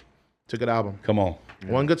smash, it's a good album. Come on.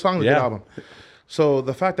 One good song is a good album. So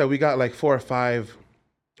the fact that we got like 4 or 5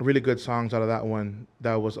 really good songs out of that one,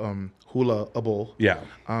 that was hula-able. Yeah.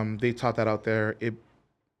 They taught that out there. It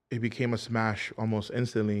became a smash almost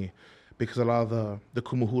instantly because a lot of the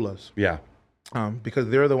kumuhulas. Yeah. Because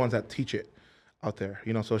they're the ones that teach it out there.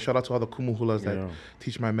 You know, so shout out to all the kumuhulas that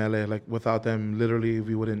teach my mele. Like without them, literally,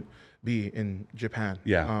 we wouldn't be in Japan.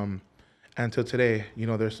 Yeah. And till today, you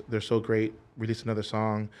know, they're so great. Release another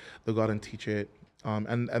song, they'll go out and teach it.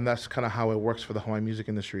 And that's kind of how it works for the Hawaiian music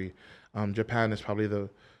industry. Japan is probably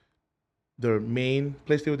the main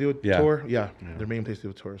place they would do a tour. Yeah, their main place they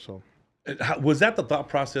would tour. So, was that the thought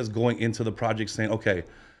process going into the project, saying, okay,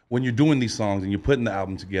 when you're doing these songs and you're putting the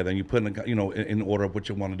album together and you're putting, in order of what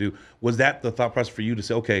you want to do, was that the thought process for you to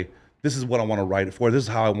say, okay, this is what I want to write it for, this is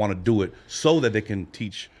how I want to do it, so that they can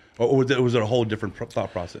teach, or was it a whole different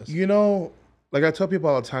thought process? You know, like I tell people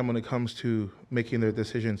all the time when it comes to making their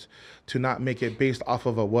decisions, to not make it based off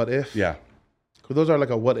of a what if. Yeah. Because those are like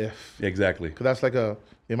a what if. Exactly. Because that's like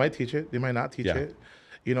they might teach it, they might not teach it.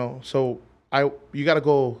 You know, so you got to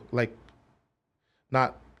go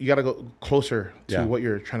you got to go closer to what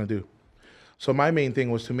you're trying to do. So my main thing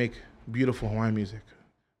was to make beautiful Hawaiian music.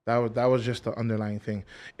 That was just the underlying thing.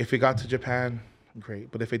 If it got to Japan,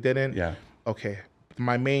 great. But if it didn't, okay.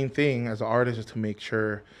 My main thing as an artist is to make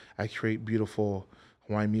sure I create beautiful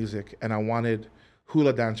Hawaiian music. And I wanted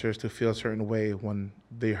hula dancers to feel a certain way when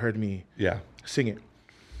they heard me sing it.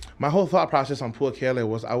 My whole thought process on Puakele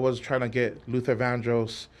was I was trying to get Luther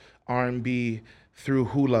Vandross, R&B through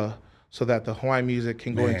hula, so that the Hawaiian music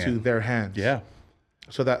can go into their hands. Yeah.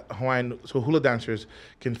 So that hula dancers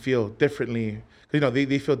can feel differently. You know,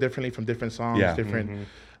 they feel differently from different songs,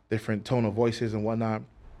 different tone of voices and whatnot.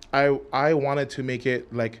 I wanted to make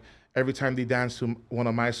it like every time they danced to one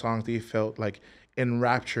of my songs, they felt like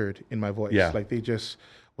enraptured in my voice. Like they just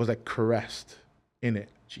was like caressed in it.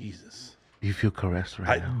 Jesus. You feel caressed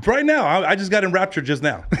right now? Right now. I just got enraptured just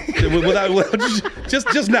now.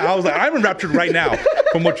 just now. I was like, I'm enraptured right now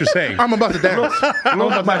from what you're saying. I'm about to dance. And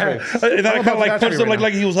then I kind of like punched him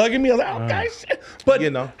like he was hugging me. I was like, oh, guys. But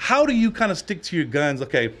how do you kind of stick to your guns?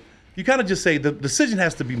 Okay, you kind of just say the decision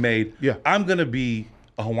has to be made. Yeah. I'm going to be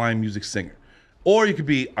a Hawaiian music singer. Or you could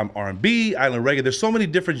be, I'm R&B, island reggae. There's so many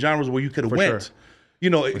different genres where you could have went,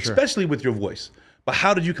 especially with your voice. But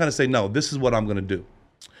how did you kind of say, no, this is what I'm going to do?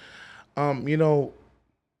 You know,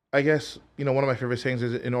 I guess, one of my favorite sayings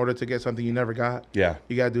is in order to get something you never got, you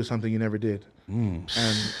got to do something you never did. And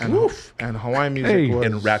Hawaiian music was...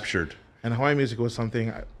 enraptured. And Hawaiian music was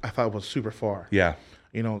something I thought was super far. Yeah.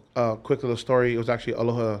 Quick little story. It was actually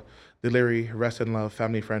Aloha Deliri, rest in love,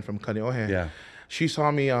 family friend from Kaneohe. Yeah. She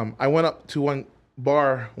saw me. I went up to one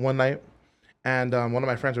bar one night, and one of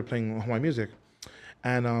my friends were playing Hawaiian music,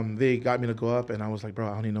 and they got me to go up, and I was like, bro,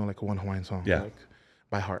 I only know like one Hawaiian song, like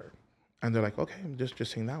by heart. And they're like, okay, just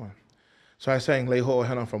sing that one. So I sang Lei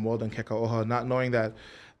Ho'ohena from Walden Kekaoha, not knowing that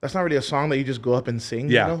that's not really a song that you just go up and sing.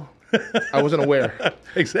 Yeah. I wasn't aware.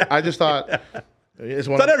 Exactly. I just thought it's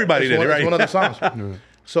one. Not everybody did it, right? It's one of the songs.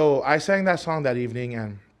 So I sang that song that evening,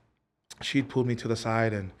 and she pulled me to the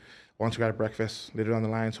side and wanted to grab breakfast later down the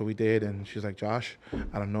line. So we did, and she's like, Josh,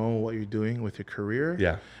 I don't know what you're doing with your career.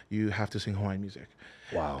 Yeah. You have to sing Hawaiian music.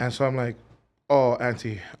 Wow. And so I'm like, oh,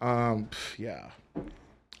 auntie, yeah.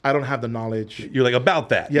 I don't have the knowledge. You're like, about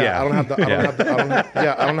that. Yeah. I don't have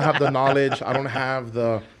the knowledge. I don't have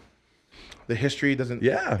the history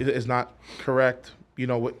is not correct.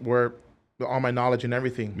 Where all my knowledge and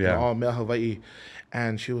everything. Yeah. All mea Hawaii.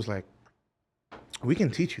 And she was like, we can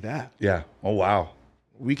teach you that. Yeah. Oh, wow.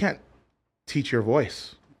 We can't teach your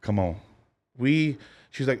voice. Come on.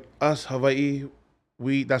 She's like, us, Hawaii,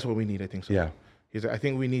 that's what we need, I think so. Yeah. He's like, I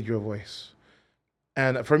think we need your voice.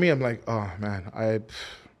 And for me, I'm like, oh man,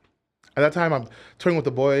 at that time I'm touring with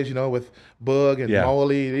the boys, with Boog and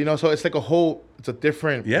Maoli, so it's like it's a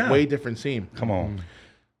different, way different scene. Come on.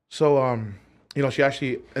 So, she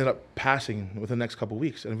actually ended up passing within the next couple of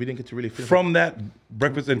weeks, and we didn't get to really finish. From that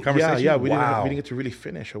breakfast and conversation? Yeah, we didn't get to really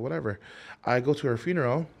finish or whatever. I go to her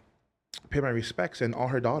funeral, pay my respects, and all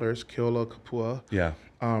her daughters, Keola, Kapua,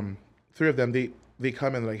 3 of them, they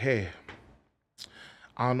come and like, hey,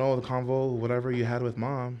 I don't know the convo, whatever you had with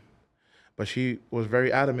mom, but she was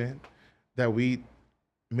very adamant that we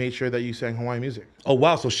made sure that you sang Hawaiian music. Oh,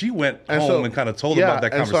 wow. So she went home and kind of told about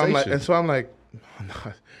that conversation. So I'm like,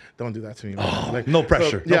 no, don't do that to me, man. Oh, like, no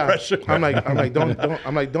pressure. No pressure. I'm like,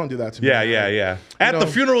 don't do that to me. Yeah. At the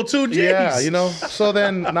funeral too, jeez. Yeah, So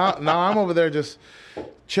then now I'm over there just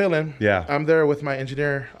chilling. Yeah. I'm there with my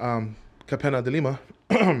engineer, Kapena de Lima.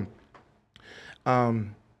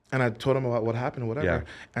 And I told him about what happened or whatever. Yeah.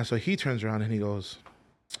 And so he turns around and he goes,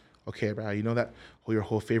 okay, bro, you know that your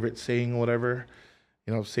whole favorite saying, whatever,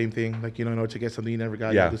 same thing. Like, in order to get something you never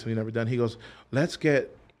got, you do something you never done. He goes, let's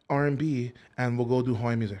get R&B and we'll go do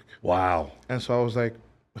Hawaiian music. Wow. And so I was like,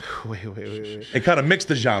 wait. It kind of mixed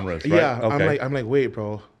the genres, right? Yeah. Okay. I'm like, wait,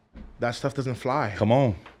 bro, that stuff doesn't fly. Come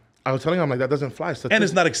on. I was telling him, I'm like, that doesn't fly. And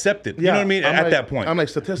it's not accepted. You know what I mean? At that point. I'm like,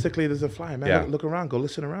 statistically, it doesn't fly, man. Yeah. Look around, go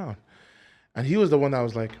listen around. And he was the one that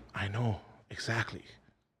was like, I know, exactly.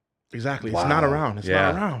 Wow. It's not around. It's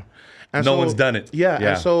not around. And no one's done it. Yeah.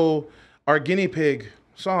 And so our guinea pig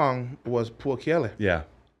song was Puakiele. Yeah.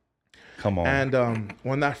 Come on. And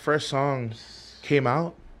when that first song came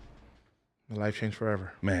out, my life changed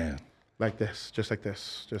forever. Man. Like this, just like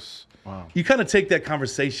this. Just wow. You kind of take that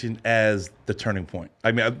conversation as the turning point.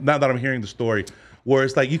 I mean, now that I'm hearing the story, where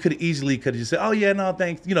it's like you could just say, oh yeah, no,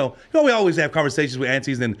 thanks. We always have conversations with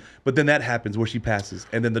aunties, but then that happens where she passes,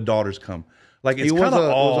 and then the daughters come. Like it was an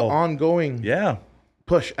ongoing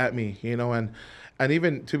push at me, and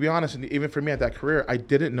even to be honest, and even for me at that career, I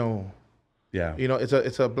didn't know. Yeah.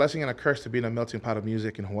 It's a blessing and a curse to be in a melting pot of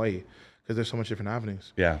music in Hawaii because there's so much different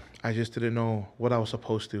avenues. Yeah. I just didn't know what I was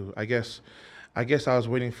supposed to. I guess I was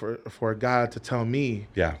waiting for God to tell me,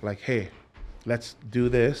 like, hey, let's do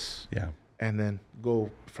this. Yeah. And then go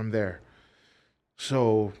from there.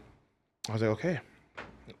 So I was like, okay,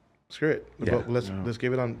 screw it. Yeah. Let's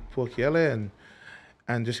give it on Puakiele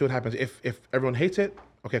and just see what happens. If everyone hates it,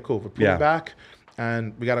 okay, cool. We're pulling back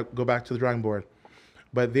and we gotta go back to the drawing board.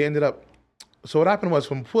 But they ended up. So what happened was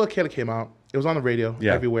when Puakiele came out, it was on the radio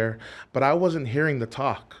everywhere, but I wasn't hearing the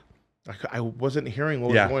talk. I wasn't hearing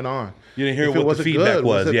what was going on. You didn't hear what the feedback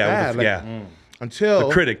was. Until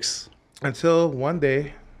the critics. Until one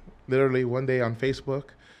day. Literally one day on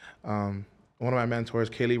Facebook, one of my mentors,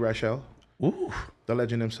 Kaylee Rachel, the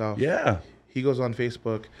legend himself. Yeah. He goes on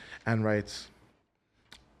Facebook and writes,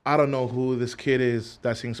 I don't know who this kid is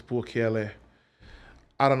that sings Puakiele.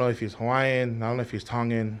 I don't know if he's Hawaiian. I don't know if he's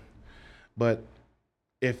Tongan. But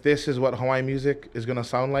if this is what Hawaiian music is going to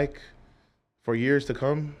sound like for years to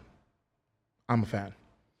come, I'm a fan.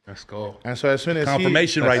 Let's go. And so as soon as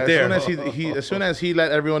confirmation right there. As soon as he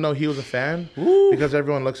let everyone know he was a fan, because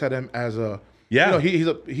everyone looks at him as a he's a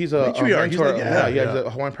mentor. He's a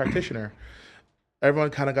Hawaiian practitioner. Everyone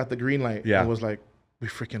kind of got the green light and was like, we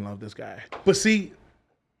freaking love this guy. But see,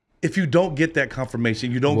 if you don't get that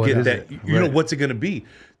confirmation, you don't get that. You know what's it going to be?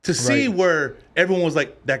 to see where everyone was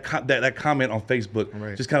like that comment on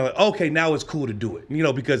Facebook, just kind of like, okay, now it's cool to do it, you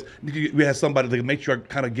know, because we had somebody to make sure I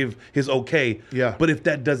kind of give his okay. Yeah. But if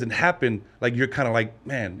that doesn't happen, like you're kind of like,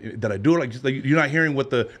 man, did I do it? Like you're not hearing what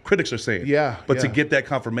the critics are saying. Yeah. But to get that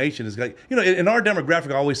confirmation is like, you know, in our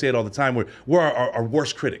demographic, I always say it all the time, we're our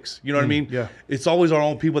worst critics. You know what I mean? Yeah. It's always our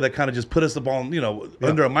own people that kind of just put us up on, you know,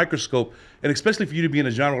 under a microscope. And especially for you to be in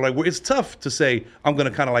a genre like where it's tough to say, I'm going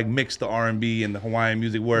to kind of like mix the R&B and the Hawaiian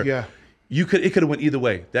music where it could have went either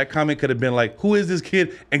way. That comment could have been like, who is this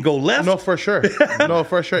kid? And go left. No, for sure. No,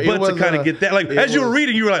 for sure. But to kind of get that, like as you were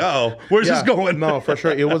reading, you were like, oh, where's this going? No, for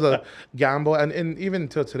sure. It was a gamble. And even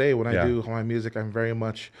till today, when I do Hawaiian music, I'm very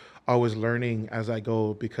much always learning as I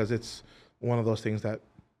go, because it's one of those things that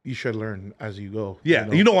you should learn as you go.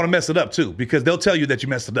 Yeah, you don't want to mess it up too, because they'll tell you that you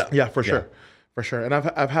messed it up. Yeah, for sure. For sure. And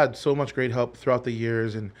I've had so much great help throughout the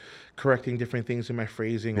years in correcting different things in my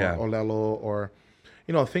phrasing or olelo or,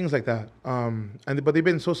 you know, things like that. But they've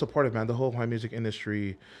been so supportive, man. The whole Hawaiian music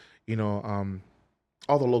industry, you know,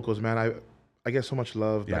 all the locals, man. I get so much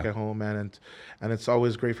love back at home, man, and it's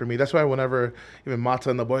always great for me. That's why whenever even Mata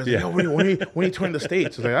and the boys, like, yo, when you touring the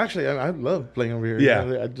States, it's like, actually, I love playing over here. Yeah.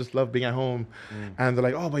 You know, I just love being at home. And they're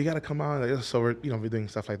like, oh, but you got to come on. Like, so we're doing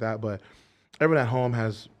stuff like that. But everyone at home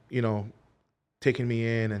has, you know, taken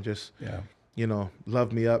me in and just, you know,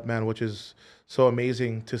 loved me up, man, which is so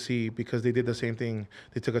amazing to see, because they did the same thing.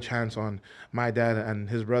 They took a chance on my dad and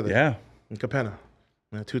his brother. Yeah. In Kapena.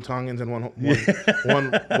 You know, 2 Tongans and one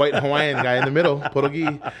white Hawaiian guy in the middle,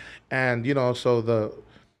 Porogi. And, you know, so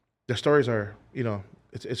the stories are, you know,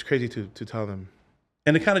 it's crazy to tell them.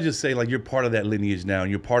 And to kind of just say, like, you're part of that lineage now, and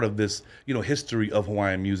you're part of this, you know, history of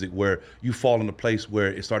Hawaiian music, where you fall in a place where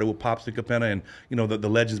it started with Pops and Kapena and, you know, the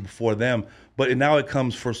legends before them. But now it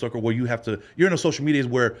comes full circle where you're in the social medias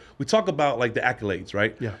where we talk about, like, the accolades,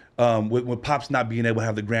 right? Yeah. With Pops not being able to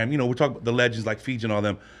have the Grammy, you know, we're talking about the legends like Fiji and all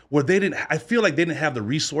them, where I feel like they didn't have the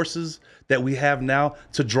resources that we have now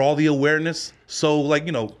to draw the awareness. So, like,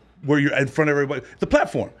 you know, where you're in front of everybody, the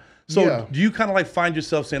platform. So do you kind of like find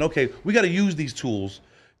yourself saying, okay, we got to use these tools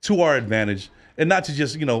to our advantage, and not to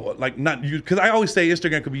just, you know, like not use, because I always say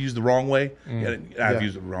Instagram could be used the wrong way. I've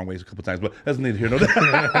used it the wrong ways a couple times, but that's neither here nor there.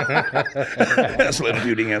 That's a little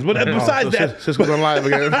beauty hands. But besides that, Cisco's on live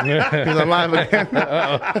again. He's on live again.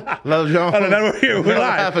 Love John. I don't know, we're here. We're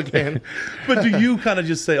live again. But do you kind of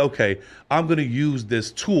just say, okay, I'm going to use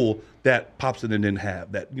this tool that Pops didn't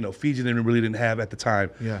have, that, you know, Fiji really didn't have at the time,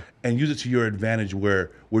 and use it to your advantage where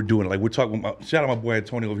we're doing it? Like, we're talking about, shout out my boy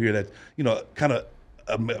Antonio over here, that, you know, kind of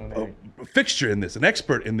a fixture in this, an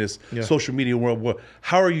expert in this social media world.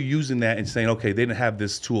 How are you using that and saying, okay, they didn't have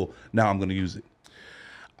this tool, now I'm going to use it?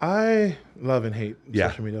 I love and hate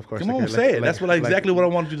social media, of course. Come on, say it. That's exactly what I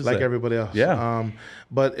wanted you to say. Like everybody else. Yeah.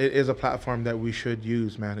 But it is a platform that we should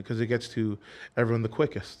use, man, because it gets to everyone the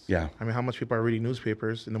quickest. Yeah. I mean, how much people are reading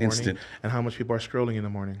newspapers in the morning, and how much people are scrolling in the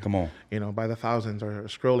morning. Come on. You know, by the thousands are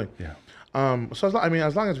scrolling. Yeah. So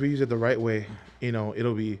as long as we use it the right way, you know,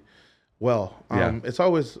 it'll be well. It's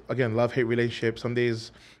always, again, love-hate relationship. Some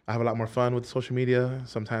days I have a lot more fun with social media.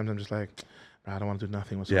 Sometimes I'm just like, I don't want to do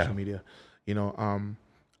nothing with social media. You know,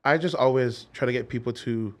 I just always try to get people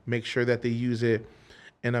to make sure that they use it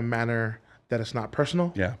in a manner that it's not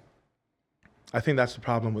personal. Yeah. I think that's the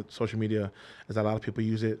problem with social media, is that a lot of people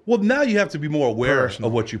use it. Well, now you have to be more aware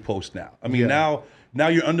of what you post now. I mean, now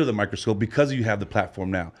you're under the microscope because you have the platform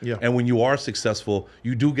now. Yeah. And when you are successful,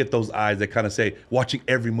 you do get those eyes that kind of say, watching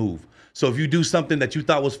every move. So if you do something that you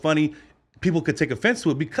thought was funny, people could take offense to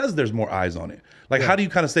it because there's more eyes on it. Like, how do you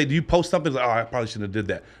kind of say, do you post something like, oh, I probably shouldn't have did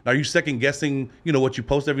that? Now, are you second guessing, you know, what you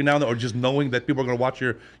post every now and then, or just knowing that people are going to watch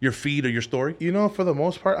your feed or your story? You know, for the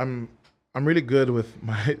most part, I'm really good with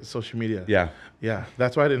my social media. Yeah. Yeah.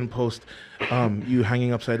 That's why I didn't post you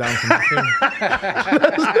hanging upside down from nothing.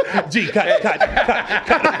 Cut.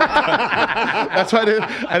 That's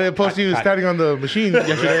why I didn't post you standing on the machine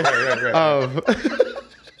yesterday. Right.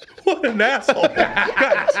 What an asshole.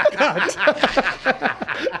 Cut.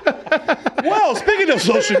 Well, speaking of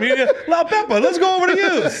social media, Laupepa, let's go over to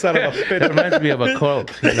you. Son of a bitch. It reminds me of a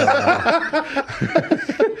quote. You know,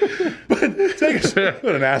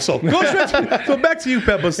 What an asshole. So back to you,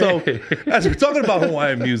 Peppa. So as we're talking about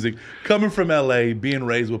Hawaiian music, coming from LA, being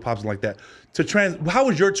raised with Pops and like that, how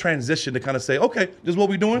was your transition to kind of say, okay, this is what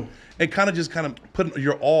we're doing, and kind of put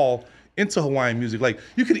your all into Hawaiian music? Like,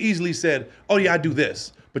 you could easily said, oh yeah, I do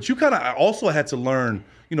this. But you kind of also had to learn,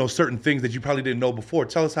 you know, certain things that you probably didn't know before.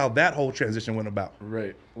 Tell us how that whole transition went about.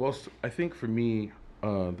 Right. Well, I think for me,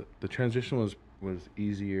 the transition was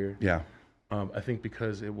easier. Yeah. I think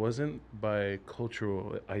because it wasn't by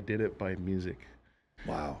cultural, I did it by music.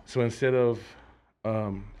 Wow. So instead of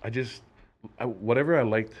Whatever I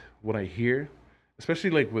liked, what I hear, especially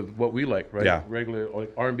like with what we like, right? Yeah. Regular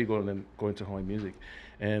like R&B going to Hawaiian music,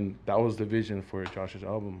 and that was the vision for Josh's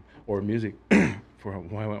album or music for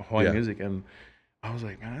Hawaiian music, and I was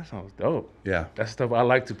like, man, that sounds dope. Yeah, that's stuff I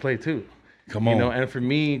like to play too. Come on, and for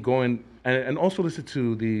me going and also listen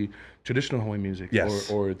to the traditional Hawaiian music,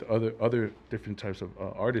 or the other different types of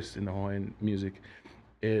artists in the Hawaiian music.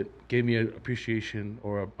 It gave me an appreciation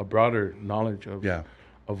or a broader knowledge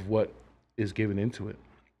of what is given into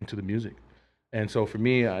the music. And so for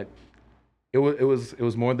me, it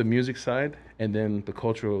was more the music side, and then the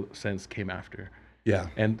cultural sense came after. Yeah.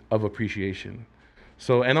 And of appreciation.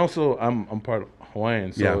 So, and also I'm part of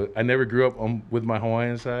Hawaiian, so I never grew up with my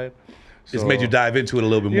Hawaiian side. So, it's made you dive into it a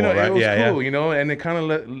little bit more, right? It was cool, and it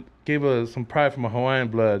kind of gave some pride from my Hawaiian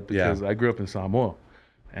blood because I grew up in Samoa,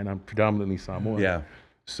 and I'm predominantly Samoan. Yeah.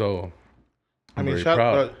 So, I'm very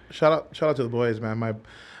proud. Shout out to the boys, man.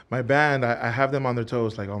 My band, I have them on their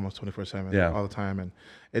toes like almost 24/7, all the time, and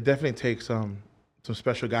it definitely takes some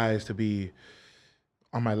special guys to be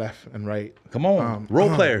on my left and right. Come on,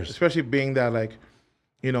 role players, especially being that like,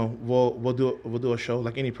 we'll do a show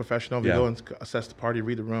like any professional. We go and assess the party,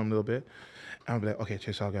 read the room a little bit, and I'll be like, okay, check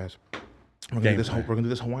this out, guys. We're gonna do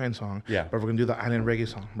this Hawaiian song, but we're gonna do the island reggae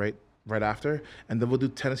song right after, and then we'll do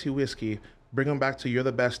Tennessee whiskey. Bring them back to You're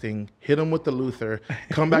the Best Thing. Hit them with the Luther.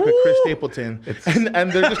 Come back with Chris Stapleton.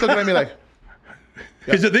 And they're just looking at me like,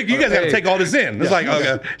 because you guys got to take all this in. It's like,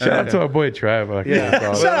 okay. Shout out to our boy Trav.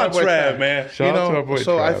 Shout out Trav, man. Shout out to our boy Trav.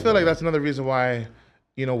 So I feel like that's another reason why,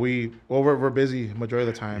 we're busy majority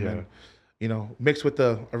of the time, and mixed with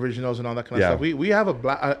the originals and all that kind of stuff. We have a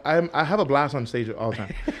blast. I have a blast on stage all the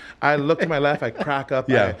time. I look to my left, I crack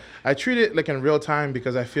up. I treat it like in real time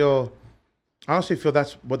because I honestly feel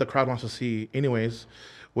that's what the crowd wants to see anyways,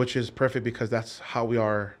 which is perfect because that's how we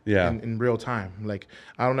are in real time. Like,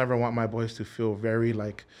 I don't ever want my boys to feel very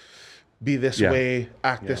like, be this way,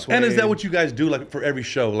 act this way. And is that what you guys do like for every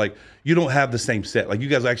show? Like, you don't have the same set. Like, you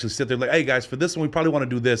guys actually sit there like, hey guys, for this one, we probably want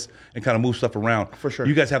to do this and kind of move stuff around. For sure.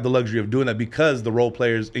 You guys have the luxury of doing that because the role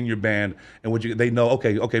players in your band and they know,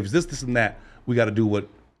 okay, if it's this and that, we got to do what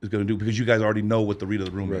is going to do because you guys already know what the read of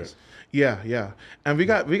the room is. Yeah. And we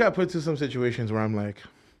got put into some situations where I'm like,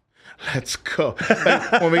 let's go.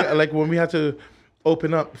 when we had to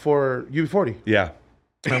open up for UB40. Yeah.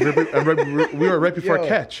 And we were right before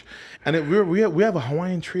Catch. And we have a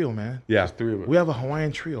Hawaiian trio, man. Yeah. There's 3 of us. We have a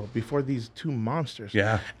Hawaiian trio before these 2 monsters.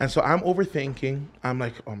 Yeah. And so I'm overthinking. I'm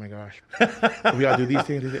like, oh my gosh. We gotta do these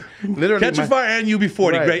things. Literally, Catch a Fire and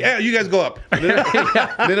UB40. Right. Great. Yeah, you guys go up.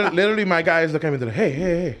 Literally, my guys look at me and they're like,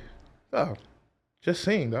 hey. Oh. Just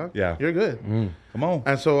sing, dog. Yeah. You're good. Come on.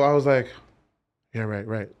 And so I was like, yeah,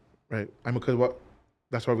 right. Because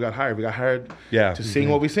that's why we got hired. We got hired to sing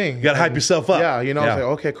what we sing. You got to hype yourself up. Yeah, I was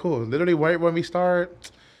like, okay, cool. Literally, right when we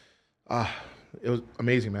start, it was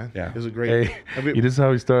amazing, man. Yeah. It was a great. Hey, this is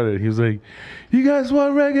how he started. He was like, you guys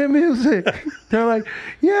want reggae music? They're like,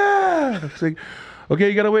 yeah. It's like, okay,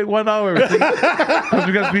 you got to wait 1 hour because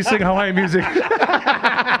we got to be singing Hawaiian music.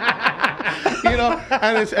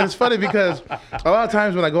 And it's funny because a lot of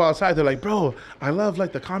times when I go outside, they're like, bro, I love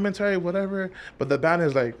like the commentary, whatever. But the band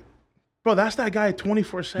is like, bro, that's that guy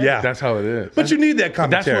 24/7. Yeah. That's how it is. But you need that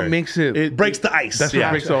commentary. That's what makes it breaks the ice. That's what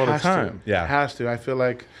breaks it all the time. It has to. I feel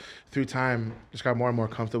like through time, just got more and more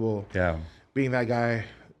comfortable being that guy,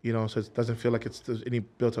 so it doesn't feel like there's any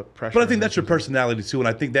built up pressure. But I think that's your personality too. And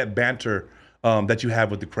I think that banter that you have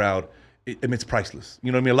with the crowd, it's priceless.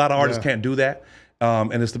 You know what I mean? A lot of artists can't do that.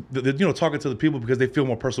 And it's talking to the people because they feel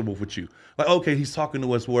more personable with you. Like, okay, he's talking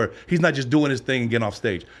to us where he's not just doing his thing and getting off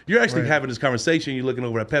stage. You're actually having this conversation. You're looking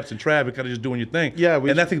over at Peps and Trav and kind of just doing your thing. Yeah,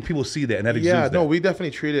 and I think people see that and that exudes that. No, we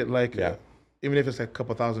definitely treat it like, even if it's like a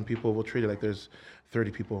couple thousand people, we'll treat it like there's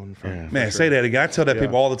 30 people in front. Yeah. Man, say that again. I tell that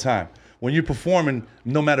people all the time. When you're performing,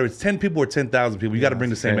 no matter it's 10 people or 10,000 people, you got to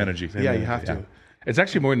bring the same energy. You have to. It's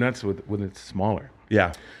actually more nuts when it's smaller.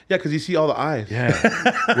 Yeah, because you see all the eyes. Yeah,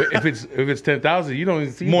 if it's 10,000, you don't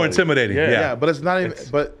even see. More intimidating. Yeah, but it's not even.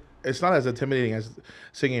 But it's not as intimidating as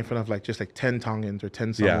singing in front of like just like 10 Tongans or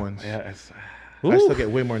 10 Samoans. Yeah. I still get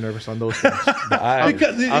way more nervous on those things.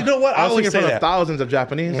 Because you know what? I was singing in front of thousands of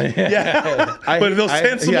Japanese. But those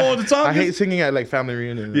 10 Samoans and Tongans. I hate singing at like family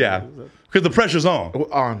reunions. Yeah, because the pressure's on.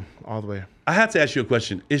 On all the way. I had to ask you a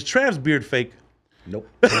question. Is Trav's beard fake? Nope.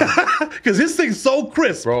 Because his thing's so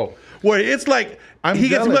crisp, bro. Where it's like he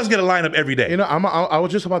must get a lineup every day. I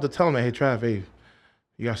was just about to tell him, hey Trav, hey,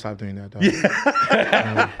 You gotta stop doing that, dog.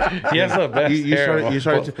 He has the best hair. You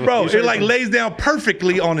started to, bro, it like lays down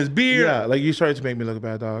perfectly on his beard. Yeah, like you started to make me look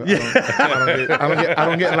bad, dog. I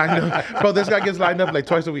don't get lined up. Bro, this guy gets lined up like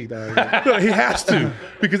twice a week, dog. No, he has to.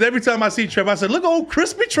 Because every time I see Trev, I said, look, old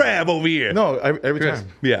crispy Trav over here. No, every time.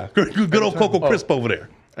 Yeah, good old Coco Crisp over there.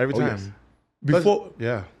 Every time.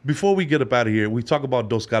 Yes. Before we get up out of here, we talk about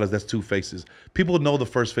Dos Caras, that's two faces. People know the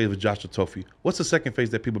first phase of Josh Tatofi. What's the second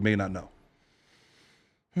phase that people may not know?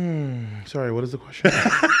 Sorry, what is the question?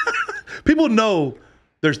 People know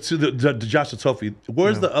there's two, the Josh Tatofi.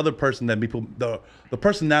 Where's the other person that people, the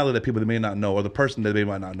personality that people may not know, or the person that they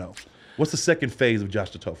might not know? What's the second phase of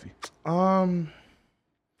Josh Tatofi? I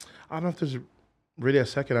don't know if there's really a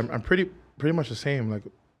second. I'm pretty much the same, like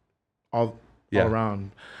all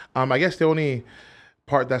around. I guess the only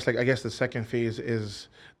part that's like, I guess the second phase is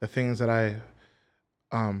the things that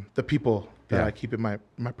the people that I keep in my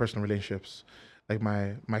personal relationships. Like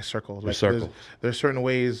my circle. Like there's certain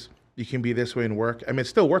ways you can be this way in work. I mean, it's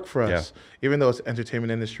still work for us, even though it's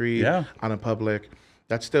entertainment industry, out in public.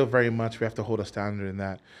 That's still very much, we have to hold a standard in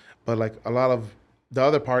that. But like a lot of the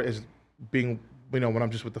other part is being, when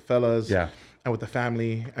I'm just with the fellas and with the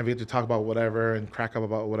family, and we get to talk about whatever and crack up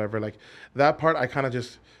about whatever. Like that part, I kind of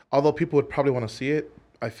just, although people would probably want to see it,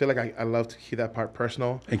 I feel like I love to keep that part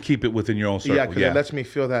personal. And keep it within your own circle. Yeah, because it lets me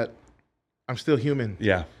feel that I'm still human.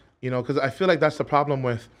 Yeah. Because I feel like that's the problem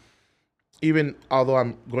with, even although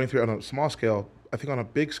I'm going through it on a small scale, I think on a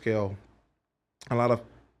big scale, a lot of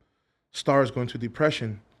stars go into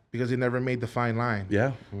depression because they never made the fine line.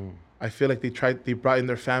 Yeah. I feel like they brought in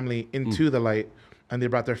their family into the light, and they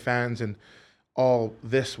brought their fans and all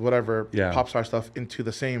this, whatever, pop star stuff into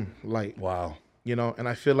the same light. Wow. And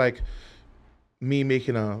I feel like me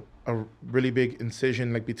making a really big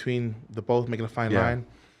incision, like between the both, making a fine line,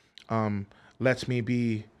 lets me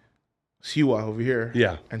be Siwa over here,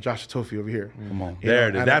 and Josh Tatofi over here. Come on, there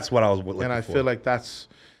it is. That's what I was looking for. And I feel like that's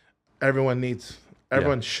everyone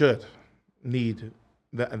should need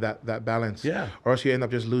that balance. Yeah. Or else you end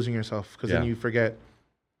up just losing yourself, because then you forget.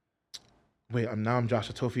 Wait, I'm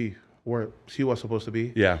Josh Tatofi, where Siwa's supposed to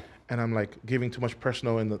be. Yeah. And I'm like giving too much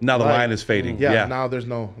personal in the now the line is fading. Yeah. Now there's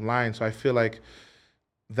no line, so I feel like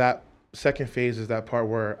that second phase is that part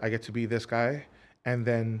where I get to be this guy, and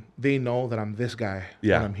then they know that I'm this guy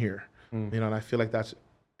when I'm here. And I feel like that's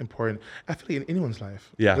important. I feel like in anyone's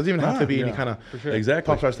life. Yeah. It doesn't even have to be any kind of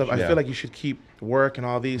pop star stuff. I feel like you should keep work and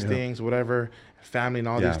all these things, whatever, family and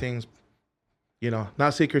all these things,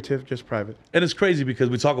 not secretive, just private. And it's crazy because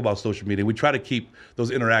we talk about social media. We try to keep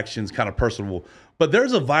those interactions kind of personable. But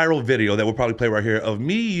there's a viral video that we'll probably play right here of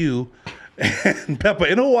me, you, and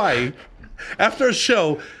Peppa in Hawaii after a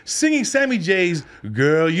show singing Sammy J's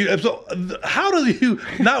 "Girl You." So how do you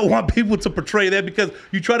not want people to portray that? Because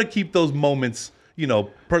you try to keep those moments,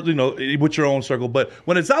 with your own circle. But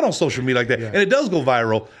when it's out on social media like that, and it does go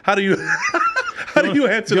viral, how do you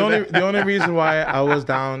answer that? The only reason why I was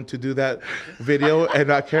down to do that video and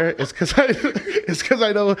not care is because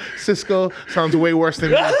I know Cisco sounds way worse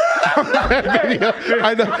than me on that video.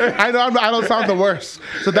 I know I don't sound the worst,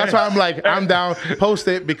 so that's why I'm like, I'm down. Post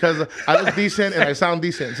it because I look decent and I sound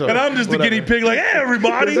decent. So and I'm just whatever. The guinea pig, like, hey,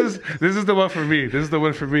 everybody. This is the one for me. This is the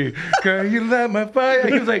one for me. Girl, you light my fire.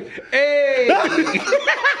 He was like, hey. I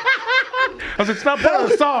was like, stop playing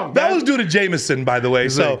the song. That was due to Jameson, by the way.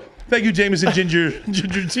 So thank you, Jameson Ginger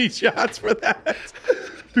tea shots for that.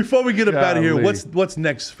 Before we get up out of here, what's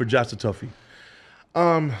next for Josh Tatofi?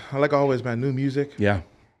 Like always, man, new music. Yeah.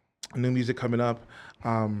 New music coming up.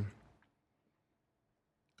 I'm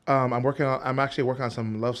actually working on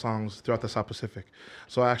some love songs throughout the South Pacific.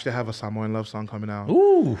 So I actually have a Samoan love song coming out.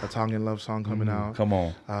 Ooh. A Tongan love song coming out. Come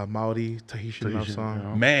on. Maori, Tahitian love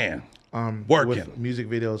song. Man. Working. With music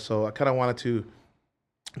videos. So I kind of wanted to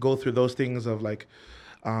go through those things of like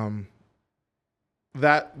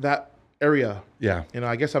that area. Yeah.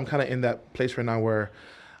 I guess I'm kind of in that place right now where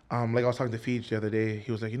like I was talking to Feej the other day.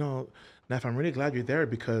 He was like, Neff, I'm really glad you're there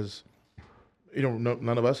because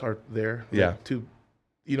none of us are there. Yeah.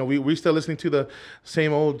 We still listening to the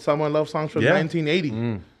same old Samoan love songs from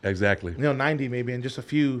 1980. Exactly. 90 maybe, and just a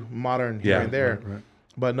few modern here and there. Right.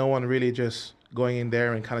 But no one really just going in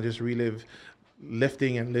there and kind of just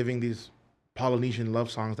lifting and living these Polynesian love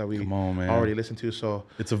songs that we already listened to. So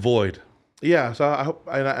it's a void. Yeah. So I hope,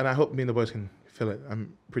 and I hope me and the boys can fill it.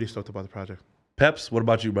 I'm pretty stoked about the project. Peps, what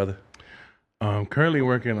about you, brother? I'm currently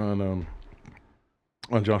working on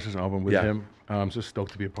Josh's album with him. I'm just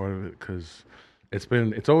stoked to be a part of it because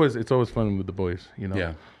it's always fun with the boys,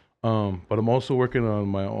 Yeah. But I'm also working on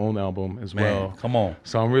my own album as well. Come on.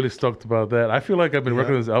 So I'm really stoked about that. I feel like I've been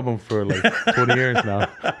working on this album for like 20 years now.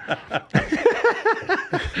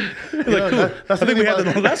 That's I think we had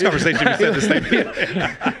the last conversation. We said this thing.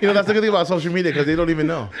 That's the good thing about social media because they don't even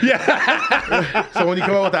know. Yeah. So when you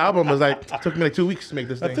come out with the album, it was like it took me like 2 weeks to make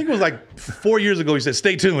this thing. I think it was like 4 years ago. He said,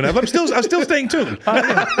 "Stay tuned." I'm still staying tuned.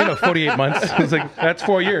 48 months. It's like that's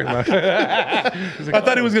 4 years. I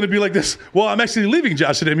thought it was going to be like this. Well, I'm actually leaving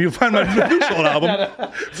Josh and him. You'll find my new soul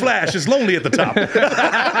album, Flash. It's lonely at the top.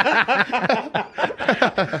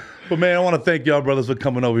 But man, I want to thank y'all brothers for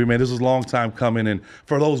coming over here, man. This was a long time coming, and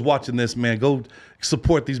for those watching this, man, go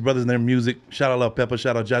support these brothers and their music. Shout out Laupepa,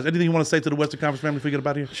 shout out Josh. Anything you want to say to the Western Conference family before we get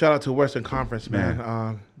about here? Shout out to Western Conference,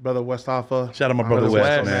 man. Brother West Alpha. Shout out my brother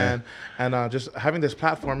West, man. And just having this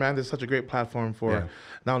platform, man. This is such a great platform for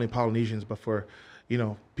not only Polynesians but for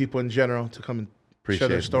people in general to come and share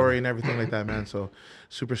their story and everything like that, man. So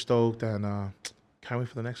super stoked and can't wait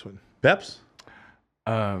for the next one. Peps?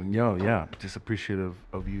 Just appreciative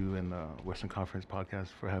of you and Western Conference podcast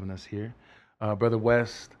for having us here, brother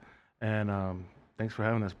West, and thanks for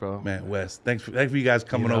having us, bro. Man, West, thanks for you guys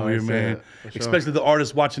coming over here, man. Sure. Especially the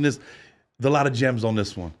artists watching this. There's a lot of gems on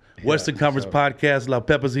this one. Western Conference podcast.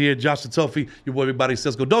 Laupepa's here. Josh Tatofi, your boy, everybody.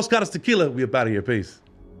 Cisco. Dos Caras Tequila. We up out of here. Peace.